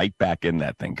be right back in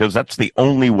that thing, because that's the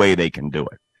only way they can do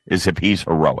it, is if he's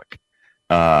heroic.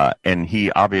 And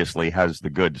he obviously has the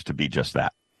goods to be just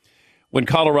that. When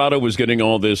Colorado was getting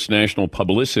all this national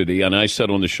publicity, and I said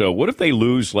on the show, what if they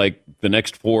lose like the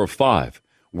next 4 or 5?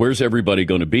 Where's everybody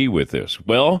going to be with this?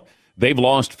 Well, they've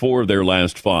lost 4 of their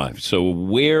last 5. So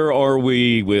where are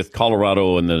we with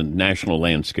Colorado in the national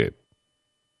landscape?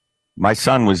 My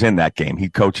son was in that game. He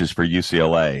coaches for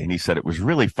UCLA, and he said it was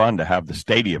really fun to have the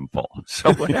stadium full.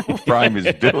 So whatever Prime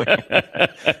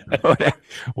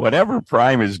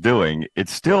is doing,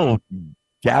 it's still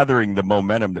gathering the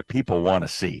momentum that people want to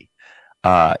see.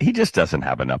 He just doesn't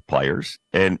have enough players,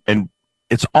 and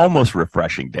it's almost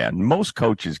refreshing, Dan. Most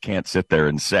coaches can't sit there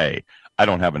and say, I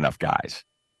don't have enough guys.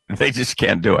 They just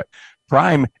can't do it.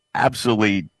 Prime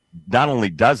absolutely not only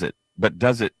does it, but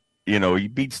does it, he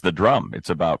beats the drum. It's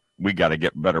about, we got to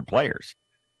get better players.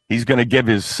 He's going to give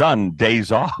his son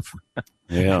days off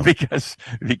because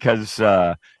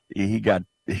he got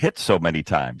hit so many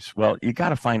times. Well, you got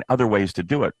to find other ways to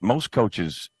do it. Most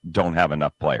coaches don't have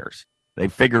enough players. They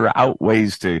figure out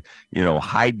ways to,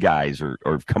 hide guys or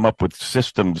come up with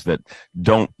systems that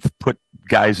don't put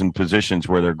guys in positions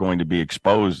where they're going to be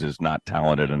exposed as not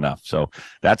talented enough. So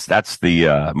that's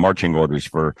the marching orders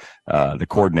for the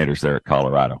coordinators there at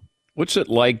Colorado. What's it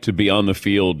like to be on the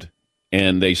field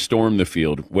and they storm the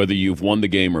field, whether you've won the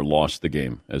game or lost the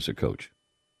game as a coach?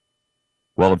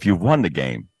 Well, if you've won the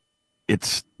game,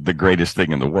 it's the greatest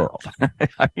thing in the world.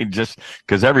 I mean, just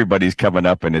because everybody's coming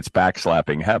up and it's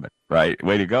backslapping heaven, right?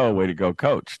 Way to go,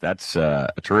 coach. That's a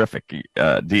terrific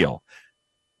deal.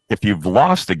 If you've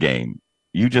lost the game,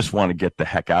 you just want to get the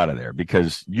heck out of there,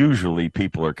 because usually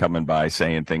people are coming by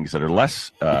saying things that are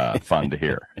less fun to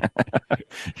hear.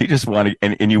 You just want to,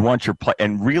 and you want your play.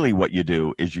 And really what you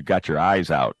do is you got your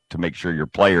eyes out to make sure your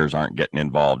players aren't getting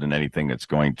involved in anything that's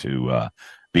going to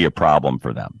be a problem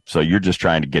for them. So you're just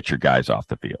trying to get your guys off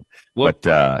the field. Well,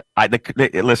 but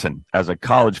listen, as a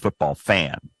college football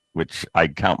fan, which I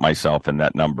count myself in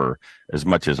that number as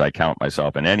much as I count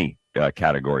myself in any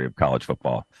category of college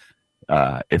football,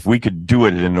 if we could do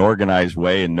it in an organized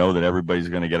way and know that everybody's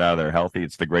going to get out of there healthy,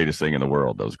 it's the greatest thing in the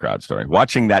world, those crowd stories.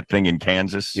 Watching that thing in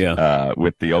Kansas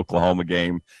with the Oklahoma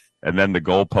game, and then the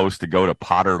goalpost to go to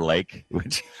Potter Lake,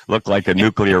 which looked like a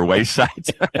nuclear waste site.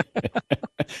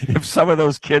 If some of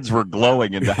those kids were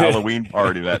glowing in the Halloween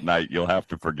party that night, you'll have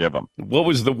to forgive them. What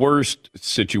was the worst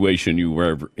situation you were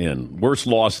ever in? Worst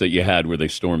loss that you had where they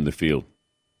stormed the field?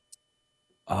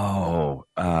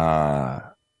 I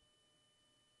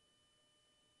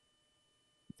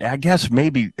guess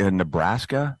maybe in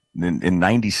Nebraska in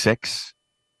 96.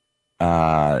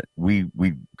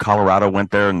 Colorado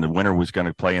went there, and the winner was going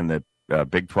to play in the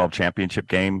Big 12 championship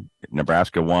game.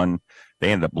 Nebraska won.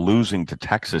 They ended up losing to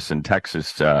Texas, and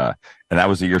and that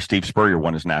was the year Steve Spurrier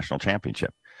won his national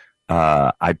championship.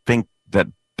 I think that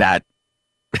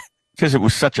because it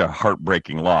was such a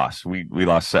heartbreaking loss, we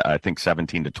lost, I think,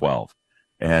 17-12.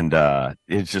 And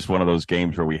it's just one of those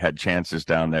games where we had chances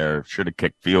down there, should have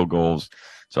kicked field goals.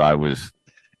 So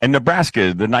and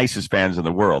Nebraska, the nicest fans in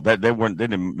the world. They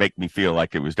didn't make me feel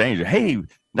like it was dangerous. Hey,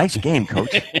 nice game,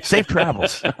 coach. Safe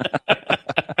travels.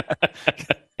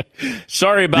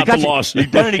 Sorry about the loss. You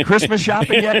done any Christmas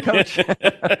shopping yet, Coach?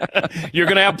 You're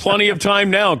going to have plenty of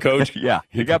time now, Coach. Yeah,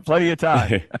 you got plenty of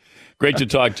time. Great to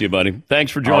talk to you, buddy.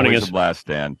 Thanks for joining us. Always a blast,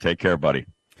 Dan. Take care, buddy.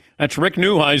 That's Rick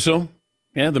Neuheisel.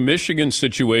 Yeah, the Michigan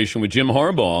situation with Jim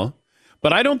Harbaugh.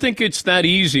 But I don't think it's that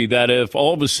easy that if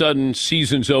all of a sudden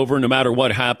season's over, no matter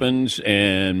what happens,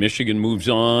 and Michigan moves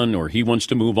on or he wants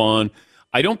to move on,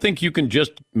 I don't think you can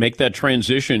just make that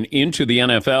transition into the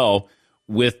NFL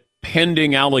with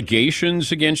pending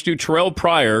allegations against you. Terrell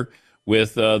Pryor,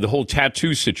 with the whole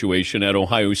tattoo situation at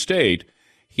Ohio State,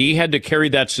 he had to carry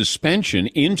that suspension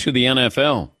into the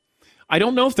NFL. I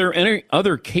don't know if there are any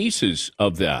other cases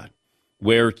of that,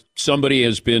 where somebody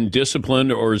has been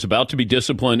disciplined or is about to be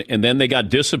disciplined, and then they got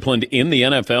disciplined in the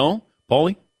NFL?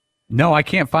 Paulie? No, I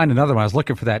can't find another one. I was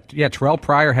looking for that. Yeah, Terrell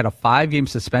Pryor had a 5-game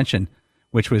suspension,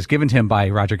 which was given to him by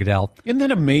Roger Goodell. Isn't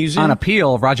that amazing? On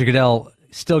appeal, Roger Goodell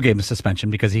still gave him a suspension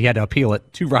because he had to appeal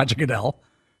it to Roger Goodell,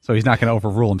 so he's not going to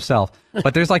overrule himself.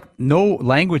 But there's no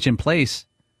language in place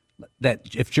that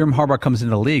if Jim Harbaugh comes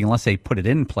into the league, unless they put it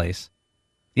in place,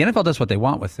 the NFL does what they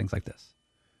want with things like this.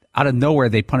 Out of nowhere,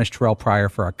 they punished Terrell Pryor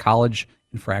for a college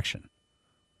infraction.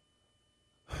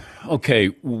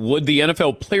 Okay, would the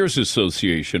NFL Players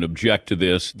Association object to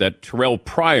this, that Terrell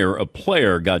Pryor, a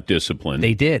player, got disciplined?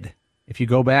 They did. If you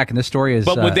go back, and this story is...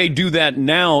 But would they do that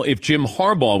now if Jim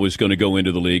Harbaugh was going to go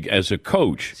into the league as a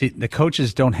coach? See, the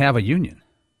coaches don't have a union.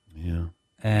 Yeah.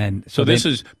 And so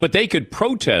but they could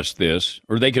protest this,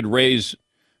 or they could raise,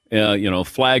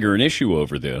 flag or an issue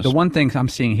over this. The one thing I'm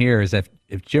seeing here is that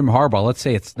if Jim Harbaugh, let's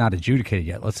say it's not adjudicated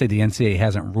yet, let's say the NCAA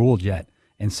hasn't ruled yet,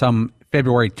 and some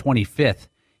February 25th,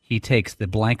 he takes the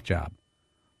blank job.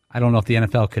 I don't know if the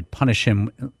NFL could punish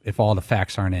him if all the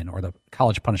facts aren't in, or the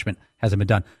college punishment hasn't been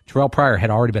done. Terrell Pryor had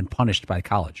already been punished by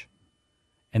college,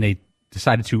 and they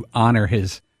decided to honor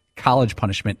his college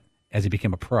punishment as he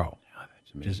became a pro.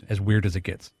 Which is as weird as it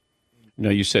gets. No,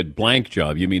 you said blank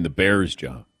job. You mean the Bears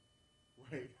job.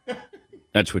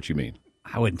 That's what you mean.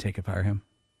 I wouldn't take it if I were him.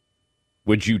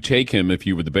 Would you take him if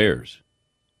you were the Bears?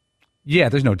 Yeah,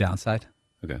 there's no downside.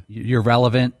 Okay. You're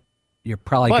relevant. You're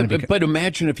probably going to be... But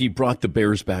imagine if he brought the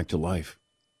Bears back to life.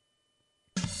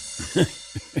 Sorry,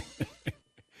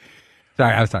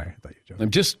 I'm sorry. I thought you were joking.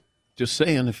 I'm just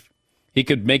saying, if he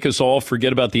could make us all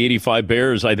forget about the 85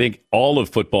 Bears, I think all of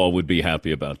football would be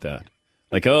happy about that.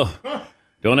 Like, oh,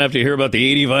 don't have to hear about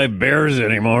the 85 Bears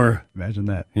anymore. Imagine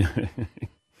that.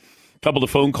 Couple of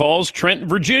phone calls. Trent,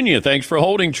 Virginia. Thanks for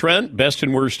holding, Trent. Best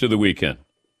and worst of the weekend.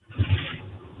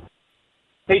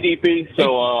 Hey, DP.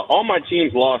 So all my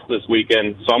teams lost this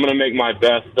weekend, so I'm going to make my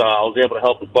best. I was able to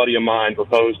help a buddy of mine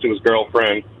propose to his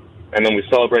girlfriend, and then we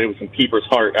celebrated with some keeper's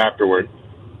heart afterward.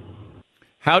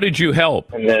 How did you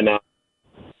help? And then,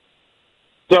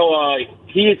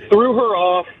 he threw her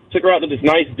off, took her out to this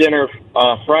nice dinner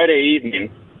Friday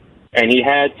evening, and he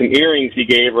had some earrings he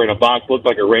gave her in a box, looked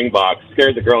like a ring box,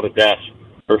 scared the girl to death.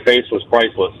 Her face was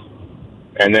priceless.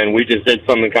 And then we just did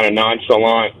something kind of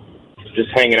nonchalant, just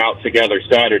hanging out together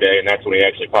Saturday, and that's when he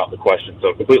actually popped the question.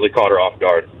 So completely caught her off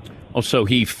guard. Oh, so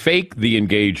he faked the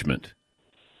engagement.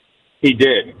 He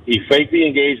did. He faked the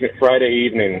engagement Friday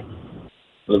evening.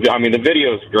 I mean, the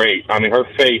video's great. I mean, her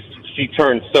face, she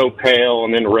turned so pale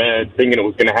and then red, thinking it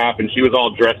was going to happen. She was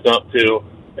all dressed up, too,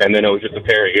 and then it was just a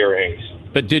pair of earrings.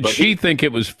 But did she think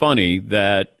it was funny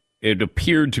that it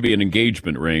appeared to be an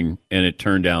engagement ring, and it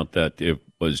turned out that it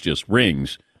was just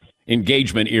rings,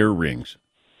 engagement earrings?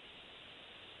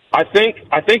 I think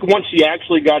once she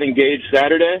actually got engaged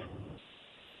Saturday,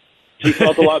 she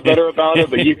felt a lot better about it.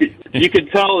 But you could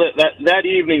tell that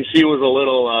evening she was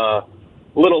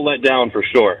a little let down for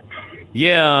sure.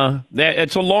 Yeah,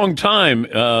 it's a long time.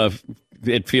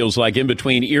 It feels like in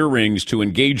between earrings to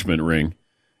engagement ring.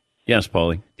 Yes,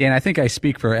 Paulie. Dan, I think I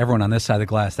speak for everyone on this side of the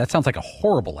glass. That sounds like a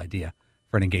horrible idea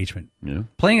for an engagement. Yeah.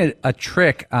 Playing a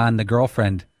trick on the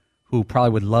girlfriend who probably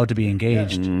would love to be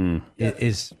engaged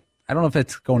is, I don't know if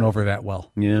it's going over that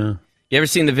well. Yeah. You ever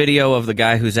seen the video of the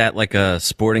guy who's at like a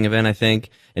sporting event, I think,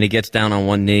 and he gets down on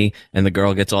one knee and the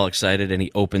girl gets all excited and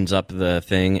he opens up the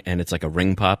thing and it's like a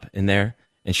ring pop in there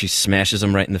and she smashes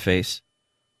him right in the face.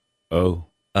 Oh.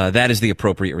 That is the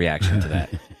appropriate reaction to that.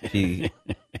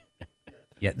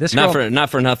 This girl, not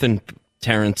for nothing,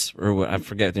 Terrence, or I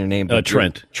forget your name. But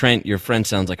Trent. Trent, your friend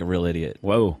sounds like a real idiot.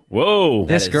 Whoa.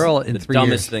 This girl in the 3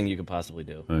 dumbest years, thing you could possibly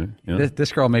do.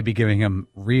 This girl may be giving him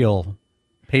real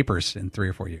papers in 3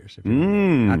 or 4 years.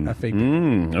 Not a fake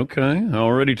paper. Okay.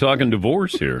 Already talking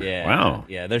divorce here. Yeah. Wow.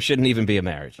 Yeah, there shouldn't even be a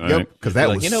marriage. Yep, because that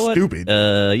was stupid.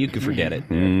 You can forget it.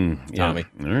 Tommy.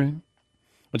 All right.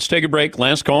 Let's take a break.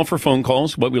 Last call for phone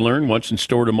calls. What we learned, what's in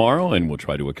store tomorrow, and we'll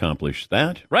try to accomplish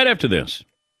that right after this.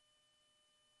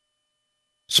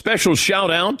 Special shout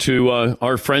out to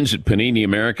our friends at Panini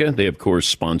America. They, of course,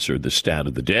 sponsored the stat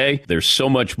of the day. There's so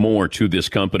much more to this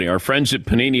company. Our friends at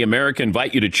Panini America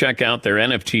invite you to check out their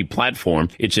NFT platform.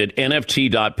 It's at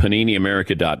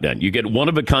nft.paniniamerica.net. You get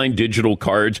one-of-a-kind digital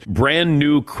cards, brand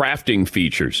new crafting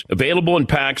features. Available in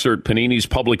packs or at Panini's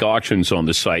public auctions on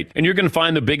the site. And you're going to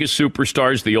find the biggest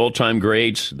superstars, the all-time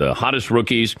greats, the hottest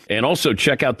rookies, and also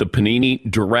check out the Panini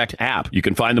Direct app. You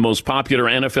can find the most popular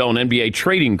NFL and NBA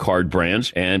trading card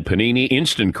brands and Panini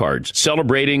Instant Cards.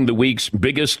 Celebrating the week's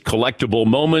biggest collectible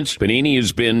moments, Panini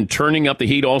has been turning up the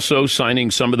heat, also signing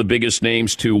some of the biggest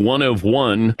names to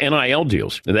one-of-one NIL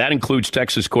deals. That includes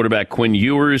Texas quarterback Quinn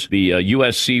Ewers, the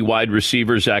USC wide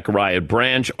receiver Zachariah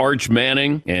Branch, Arch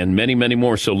Manning, and many, many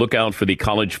more. So look out for the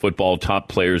college football top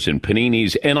players in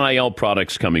Panini's NIL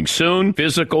products coming soon.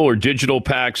 Physical or digital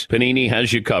packs, Panini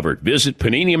has you covered. Visit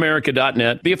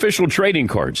PaniniAmerica.net, the official trading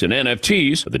cards and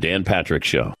NFTs of The Dan Patrick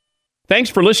Show. Thanks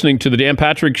for listening to the Dan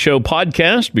Patrick Show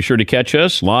podcast. Be sure to catch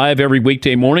us live every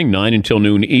weekday morning, 9 until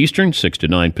noon Eastern, 6 to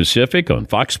 9 Pacific on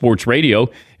Fox Sports Radio.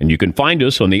 And you can find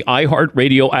us on the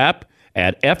iHeartRadio app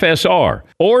at FSR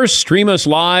or stream us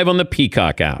live on the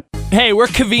Peacock app. Hey, we're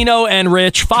Covino and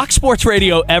Rich, Fox Sports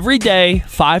Radio every day,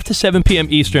 5 to 7 p.m.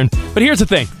 Eastern. But here's the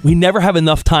thing. We never have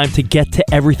enough time to get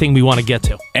to everything we want to get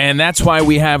to. And that's why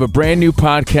we have a brand new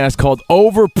podcast called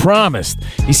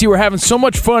Overpromised. You see, we're having so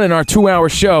much fun in our 2-hour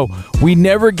show, we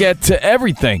never get to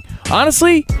everything.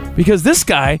 Honestly, because this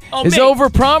guy is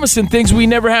overpromising things we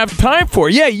never have time for.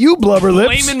 Yeah, you blubber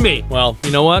lips. Blaming me. Well,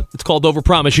 you know what? It's called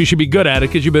Overpromise. You should be good at it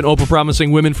because you've been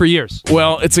overpromising women for years.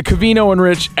 Well, it's a Covino and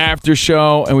Rich after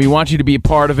show, and we want you to be a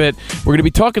part of it. We're going to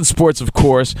be talking sports, of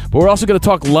course, but we're also going to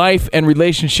talk life and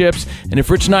relationships. And if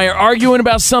Rich and I are arguing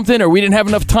about something or we didn't have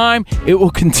enough time, it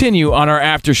will continue on our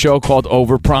after show called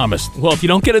Overpromised. Well, if you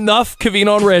don't get enough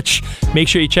Covino and Rich, make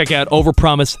sure you check out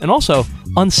Overpromised, and also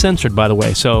uncensored, by the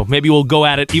way, so maybe we'll go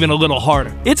at it even a little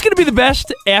harder. It's going to be the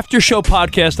best after-show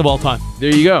podcast of all time.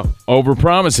 There you go.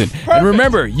 Overpromising. Perfect. And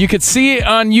remember, you could see it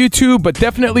on YouTube, but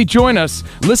definitely join us.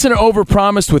 Listen to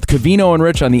Overpromised with Covino and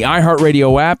Rich on the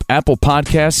iHeartRadio app, Apple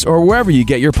Podcasts, or wherever you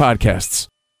get your podcasts.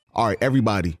 All right,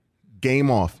 everybody, game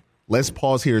off. Let's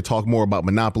pause here to talk more about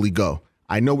Monopoly Go.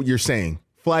 I know what you're saying.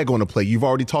 Flag on the play. You've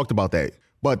already talked about that.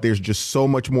 But there's just so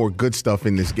much more good stuff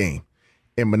in this game.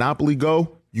 In Monopoly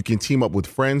Go, you can team up with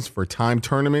friends for timed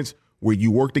tournaments where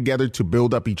you work together to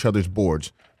build up each other's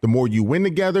boards. The more you win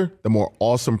together, the more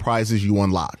awesome prizes you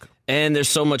unlock. And there's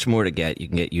so much more to get. You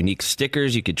can get unique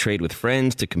stickers. You could trade with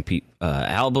friends to compete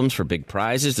albums for big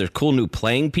prizes. There's cool new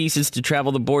playing pieces to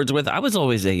travel the boards with. I was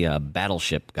always a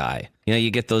battleship guy. You know,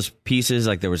 you get those pieces,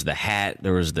 like there was the hat,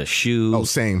 there was the shoe. Oh,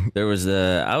 same.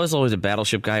 I was always a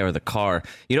battleship guy, or the car.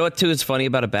 You know what, too, is funny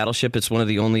about a battleship? It's one of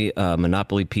the only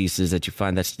Monopoly pieces that you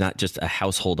find that's not just a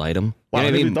household item. Wow, You know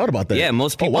I never even thought about that. Yeah,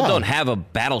 most people wow. don't have a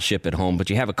battleship at home, but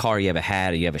you have a car, you have a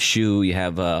hat, you have a shoe, you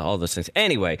have all those things.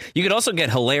 Anyway, you could also get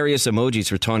hilarious emojis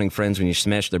for taunting friends when you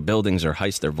smash their buildings or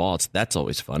heist their vaults. That's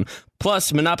always fun.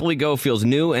 Plus, Monopoly Go feels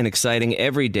new and exciting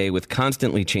every day with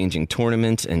constantly changing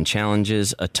tournaments and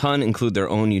challenges. A ton include their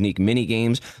own unique mini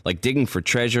games, like digging for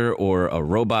treasure or a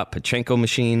robot Pachinko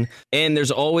machine. And there's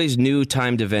always new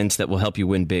timed events that will help you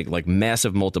win big, like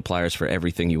massive multipliers for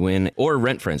everything you win, or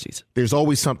rent frenzies. There's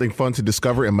always something fun to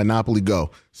discover in Monopoly Go.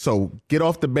 So get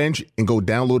off the bench and go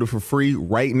download it for free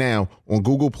right now on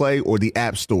Google Play or the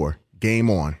App Store. Game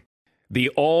on. The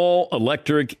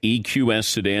all-electric EQS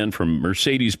sedan from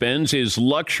Mercedes-Benz is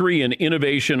luxury and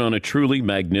innovation on a truly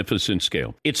magnificent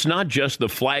scale. It's not just the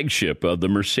flagship of the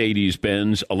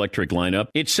Mercedes-Benz electric lineup.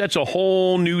 It sets a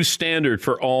whole new standard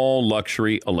for all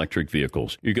luxury electric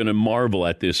vehicles. You're going to marvel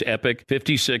at this epic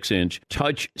 56-inch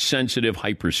touch-sensitive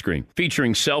hyperscreen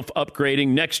featuring self-upgrading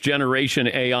next-generation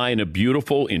AI and a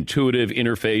beautiful, intuitive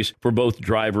interface for both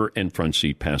driver and front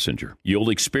seat passenger. You'll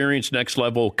experience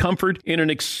next-level comfort in an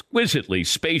exquisite exquisitely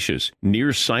spacious,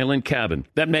 near-silent cabin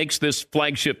that makes this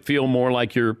flagship feel more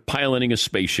like you're piloting a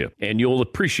spaceship. And you'll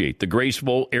appreciate the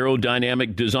graceful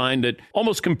aerodynamic design that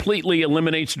almost completely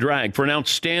eliminates drag for an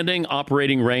outstanding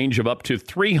operating range of up to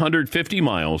 350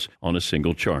 miles on a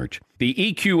single charge. The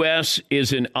EQS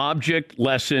is an object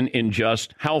lesson in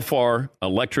just how far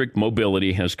electric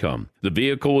mobility has come. The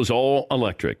vehicle is all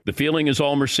electric. The feeling is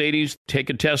all Mercedes. Take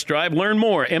a test drive. Learn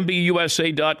more.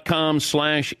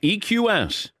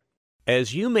 MBUSA.com/EQS.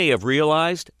 As you may have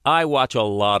realized, I watch a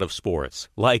lot of sports.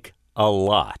 Like, a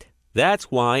lot. That's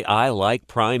why I like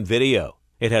Prime Video.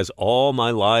 It has all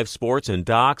my live sports and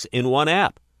docs in one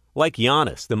app. Like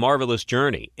Giannis, The Marvelous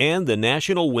Journey, and the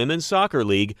National Women's Soccer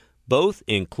League, both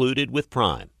included with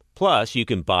Prime. Plus, you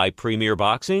can buy Premier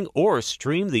Boxing or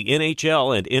stream the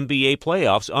NHL and NBA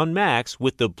playoffs on Max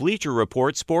with the Bleacher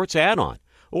Report Sports add-on,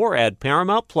 or add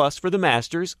Paramount Plus for the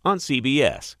Masters on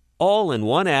CBS. All in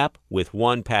one app with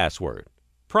one password.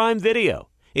 Prime Video.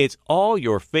 It's all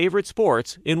your favorite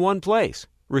sports in one place.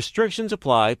 Restrictions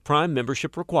apply. Prime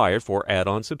membership required for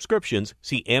add-on subscriptions.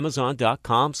 See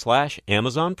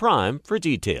Amazon.com/Amazon Prime for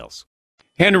details.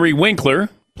 Henry Winkler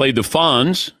played the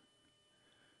Fonz.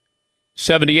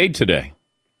 78 today.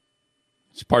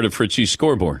 It's part of Fritzy's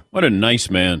scoreboard. What a nice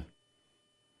man.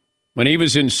 When he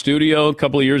was in studio a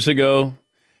couple of years ago,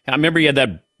 I remember he had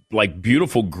that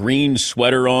beautiful green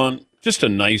sweater on. Just a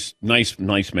nice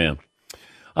man.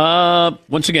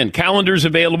 Once again, calendars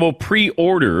available,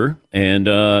 pre-order, and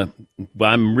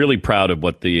I'm really proud of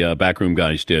what the Backroom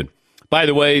guys did. By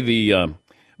the way, the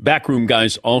Backroom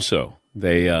guys also,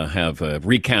 they have a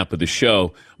recap of the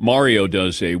show. Mario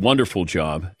does a wonderful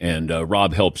job, and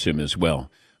Rob helps him as well.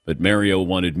 But Mario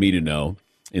wanted me to know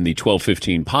in the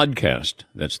 12:15 podcast,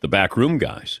 that's the Backroom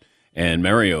guys, and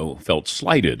Mario felt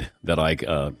slighted that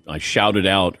I shouted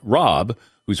out Rob,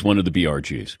 who's one of the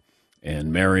BRGs.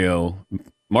 And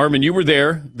Marvin, you were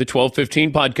there, the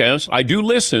 12:15 podcast. I do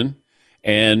listen,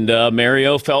 and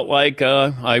Mario felt like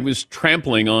I was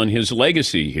trampling on his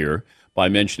legacy here by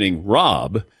mentioning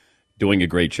Rob doing a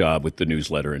great job with the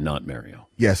newsletter and not Mario.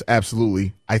 Yes,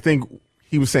 absolutely. I think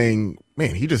he was saying,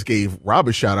 man, he just gave Rob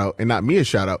a shout-out and not me a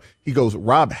shout-out. He goes,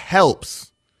 Rob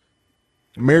helps.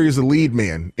 Mario's the lead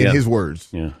man, in his words.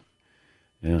 Yeah.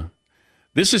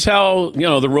 This is how,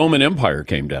 the Roman Empire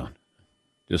came down.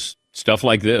 Just stuff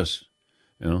like this.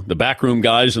 The Backroom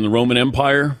guys in the Roman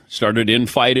Empire started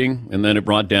infighting, and then it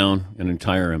brought down an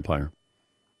entire empire.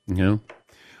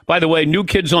 By the way, New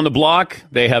Kids on the Block,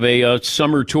 they have a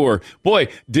summer tour. Boy,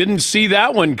 didn't see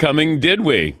that one coming, did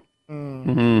we?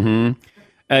 Mm-hmm.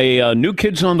 A New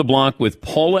Kids on the Block with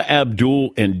Paula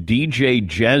Abdul and DJ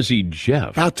Jazzy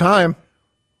Jeff. About time.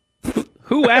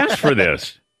 Who asked for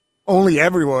this? Only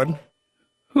everyone.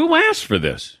 Who asked for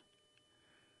this?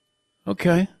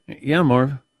 Okay. Yeah,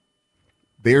 Marv.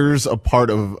 There's a part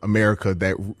of America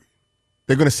that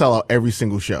they're going to sell out every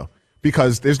single show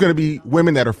because there's going to be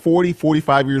women that are 40,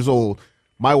 45 years old.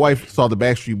 My wife saw the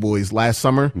Backstreet Boys last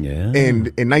summer. Yeah. And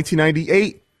in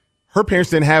 1998, her parents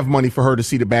didn't have money for her to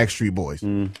see the Backstreet Boys.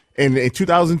 And in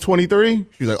 2023,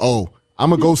 she's like, oh,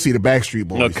 I'm going to go see the Backstreet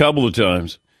Boys. A couple of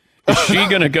times. Is she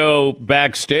going to go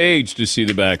backstage to see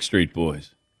the Backstreet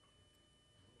Boys?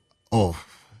 Oh,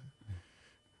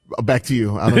 back to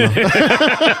you. I don't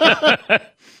know.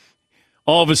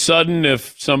 All of a sudden,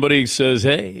 if somebody says,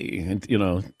 hey,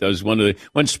 does when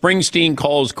Springsteen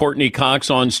calls Courtney Cox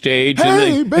on stage.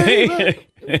 Hey, baby.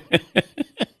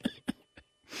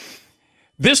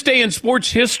 This day in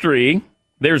sports history,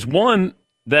 there's one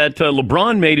that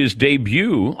LeBron made his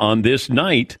debut on this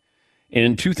night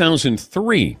in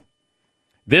 2003.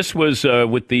 This was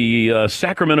with the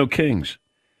Sacramento Kings.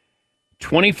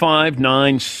 25,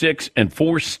 9, 6, and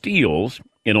 4 steals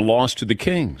in a loss to the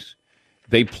Kings.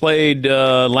 They played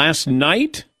last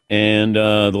night, and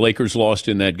the Lakers lost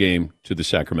in that game to the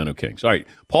Sacramento Kings. All right,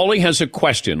 Paulie has a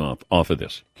question off of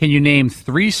this. Can you name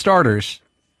 3 starters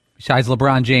besides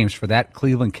LeBron James for that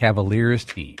Cleveland Cavaliers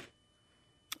team?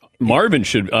 Marvin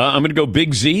should. I'm going to go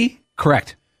Big Z.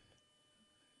 Correct.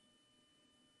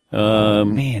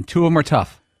 Man, 2 of them are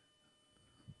tough.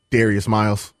 Darius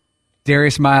Miles.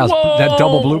 Whoa, that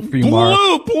double bloop for you,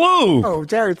 Mark. Blue. Oh,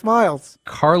 Darius Miles.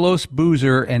 Carlos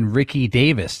Boozer and Ricky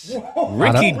Davis.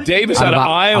 Ricky Davis out of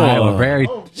Iowa. Very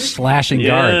slashing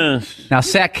guard. Now,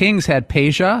 Sac Kings had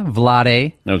Peja,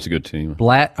 Vlade. That was a good team.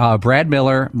 Brad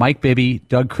Miller, Mike Bibby,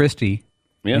 Doug Christie,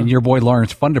 and your boy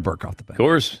Lawrence Funderburk off the bench. Of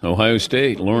course, Ohio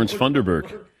State, Lawrence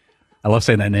Funderburk. I love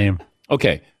saying that name.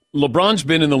 Okay, LeBron's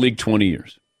been in the league 20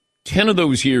 years. 10 of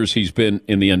those years he's been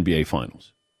in the NBA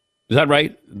Finals. Is that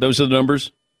right? Those are the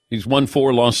numbers? He's won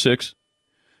 4, lost 6.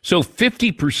 So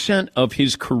 50% of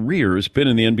his career has been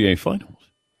in the NBA Finals.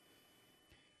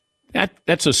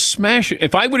 That's a smash.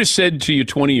 If I would have said to you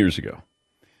 20 years ago,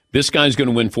 this guy's going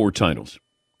to win 4 titles,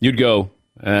 you'd go,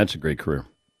 that's a great career.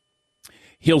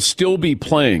 He'll still be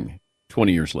playing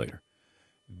 20 years later.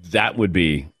 That would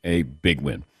be a big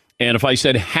win. And if I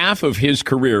said half of his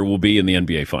career will be in the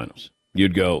NBA Finals,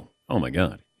 you'd go, oh, my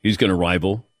God, he's going to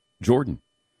rival Jordan.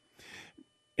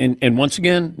 And once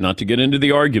again, not to get into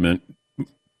the argument,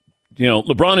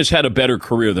 LeBron has had a better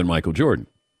career than Michael Jordan.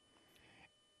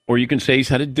 Or you can say he's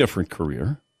had a different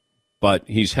career, but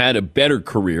he's had a better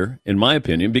career, in my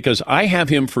opinion, because I have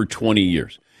him for 20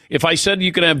 years. If I said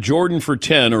you could have Jordan for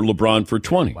 10 or LeBron for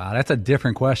 20. Wow, that's a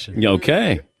different question.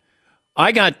 Okay.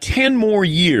 I got 10 more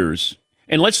years,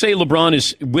 and let's say LeBron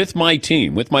is with my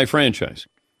team, with my franchise.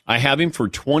 I have him for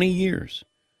 20 years.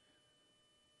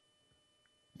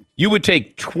 You would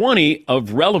take 20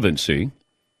 of relevancy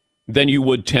than you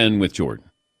would 10 with Jordan,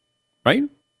 right?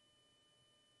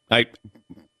 I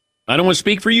don't want to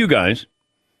speak for you guys,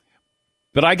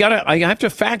 but I have to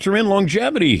factor in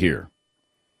longevity here.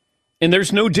 And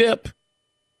there's no dip.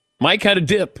 Mike had a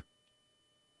dip.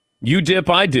 You dip,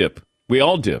 I dip. We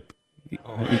all dip.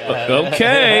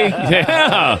 Okay,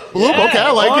 yeah. Look, okay,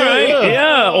 I like it. Right.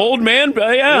 Yeah, old man.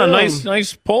 Yeah,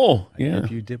 nice pull. Yeah.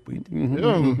 If you dip, we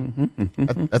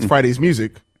dip. That's Friday's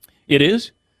music. It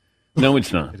is? No,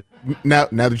 it's not. Now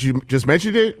that you just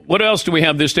mentioned it, what else do we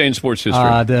have this day in sports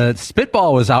history? The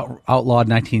spitball was outlawed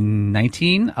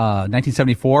 1919.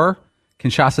 1974,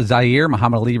 Kinshasa, Zaire.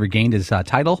 Muhammad Ali regained his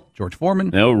title. George Foreman.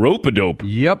 No, rope-a-dope.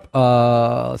 Yep.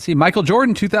 Let's see. Michael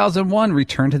Jordan, 2001,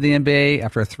 returned to the NBA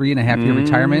after a 3.5-year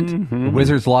retirement. The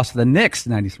Wizards lost to the Knicks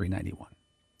 93-91.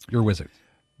 Your Wizards.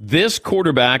 This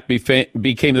quarterback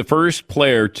became the first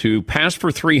player to pass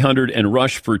for 300 and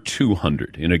rush for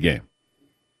 200 in a game.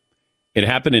 It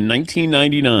happened in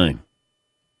 1999.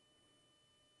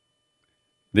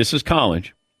 This is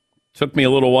college. Took me a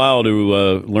little while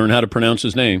to learn how to pronounce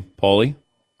his name. Paulie?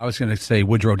 I was going to say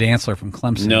Woodrow Dantzler from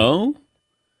Clemson. No.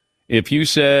 If you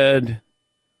said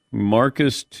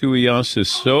Marcus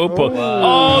Tuiasosopo.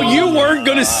 Oh, you weren't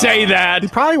going to say that. He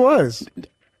probably was.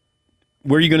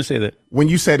 Were you going to say that? When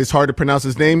you said it's hard to pronounce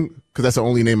his name, because that's the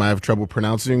only name I have trouble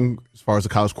pronouncing as far as the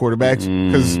college quarterbacks.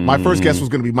 Because my first guess was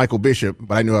going to be Michael Bishop,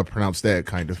 but I knew I pronounced that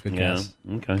kind of. Good guess.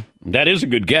 Okay. That is a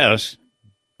good guess,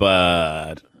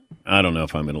 but I don't know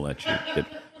if I'm going to let you.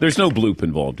 There's no bloop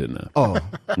involved in that. Oh.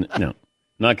 No.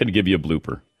 Not going to give you a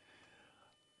blooper.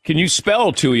 Can you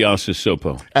spell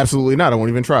Tuiasosopo? Absolutely not. I won't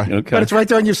even try. Okay. But it's right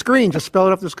there on your screen. Just spell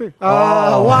it off the screen.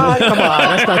 Oh, why? Come on.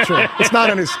 That's not true. It's not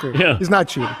on his screen. Yeah. He's not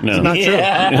cheating. No. It's not true.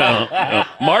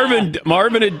 No.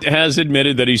 Marvin has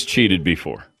admitted that he's cheated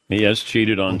before. He has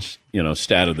cheated on,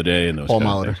 stat of the day and those Paul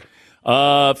kind of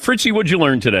things. Fritzy, what'd you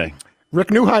learn today? Rick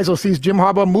Neuheisel sees Jim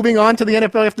Harbaugh moving on to the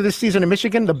NFL after this season in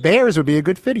Michigan. The Bears would be a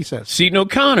good fit, he says. Seton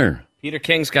O'Connor. Peter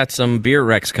King's got some beer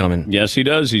wrecks coming. Yes, he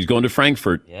does. He's going to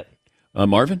Frankfurt. Yep.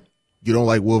 Marvin? You don't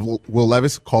like Will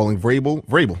Levis calling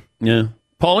Vrabel? Yeah.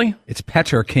 Paulie? It's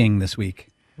Petter King this week.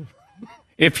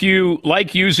 If you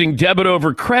like using debit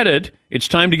over credit, it's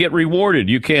time to get rewarded.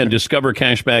 You can discover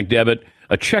Cashback Debit,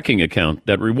 a checking account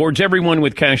that rewards everyone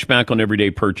with cash back on everyday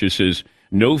purchases.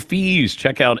 No fees.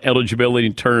 Check out eligibility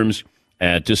terms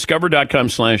at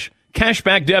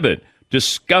discover.com/cashbackdebit.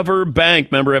 Discover Bank,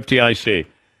 member FDIC.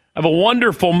 Have a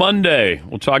wonderful Monday.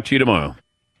 We'll talk to you tomorrow.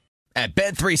 At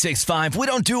Bet365, we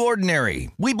don't do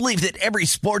ordinary. We believe that every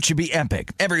sport should be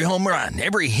epic. Every home run,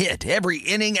 every hit, every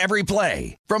inning, every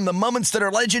play. From the moments that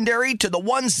are legendary to the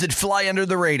ones that fly under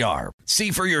the radar.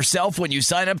 See for yourself when you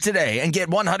sign up today and get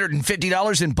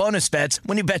 $150 in bonus bets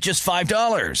when you bet just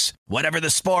 $5. Whatever the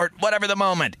sport, whatever the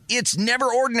moment, it's never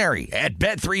ordinary at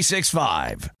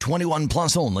Bet365. 21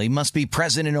 plus only. Must be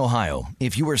present in Ohio.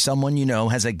 If you or someone you know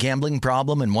has a gambling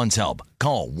problem and wants help,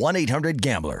 call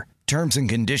 1-800-GAMBLER. Terms and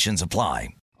conditions apply.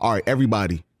 All right,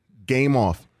 everybody, game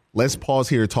off. Let's pause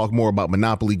here to talk more about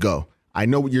Monopoly Go. I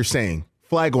know what you're saying.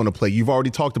 Flag on the play. You've already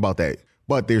talked about that.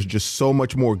 But there's just so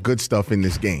much more good stuff in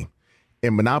this game.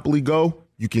 In Monopoly Go,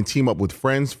 you can team up with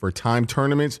friends for time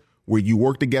tournaments where you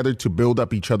work together to build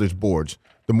up each other's boards.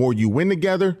 The more you win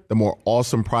together, the more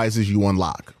awesome prizes you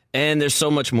unlock. And there's so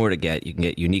much more to get. You can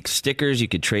get unique stickers. You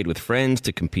could trade with friends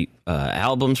to compete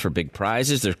albums for big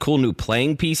prizes. There's cool new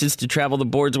playing pieces to travel the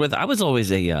boards with. I was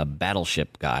always a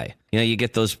battleship guy. You know, you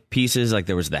get those pieces, like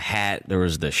there was the hat, there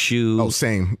was the shoe. Oh,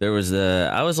 same. There was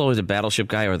I was always a Battleship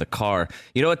guy, or the car.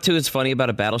 You know what, too, is funny about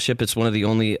a Battleship? It's one of the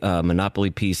only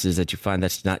Monopoly pieces that you find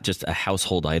that's not just a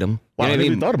household item. Wow, You know I what never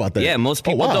even thought about that. Yeah, most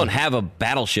people wow. don't have a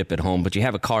Battleship at home, but you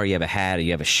have a car, you have a hat,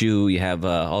 you have a shoe, you have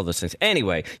all those things.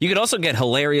 Anyway, you could also get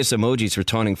hilarious emojis for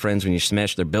taunting friends when you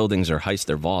smash their buildings or heist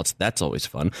their vaults. That's always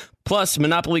fun. Plus,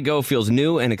 Monopoly Go feels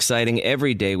new and exciting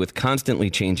every day with constantly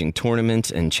changing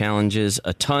tournaments and challenges.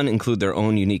 A ton include their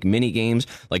own unique mini games,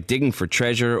 like digging for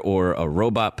treasure or a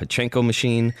robot Pachinko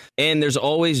machine. And there's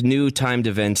always new timed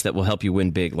events that will help you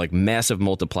win big, like massive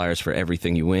multipliers for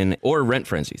everything you win, or rent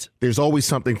frenzies. There's always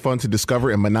something fun to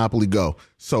discover in Monopoly Go.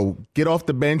 So get off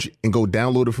the bench and go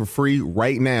download it for free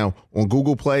right now on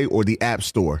Google Play or the App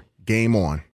Store. Game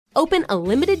on. Open a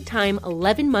limited-time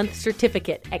 11-month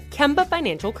certificate at Kemba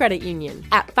Financial Credit Union.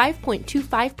 At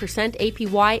 5.25%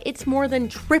 APY, it's more than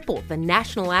triple the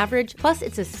national average, plus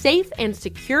it's a safe and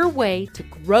secure way to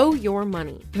grow your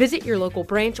money. Visit your local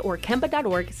branch or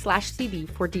kemba.org/CD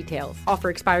for details.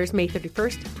 Offer expires May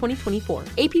 31st, 2024.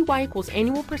 APY equals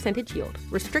annual percentage yield.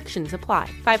 Restrictions apply.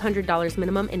 $500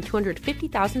 minimum and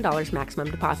 $250,000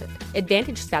 maximum deposit.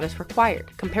 Advantage status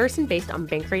required. Comparison based on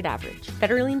bank rate average.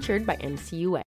 Federally insured by NCUA.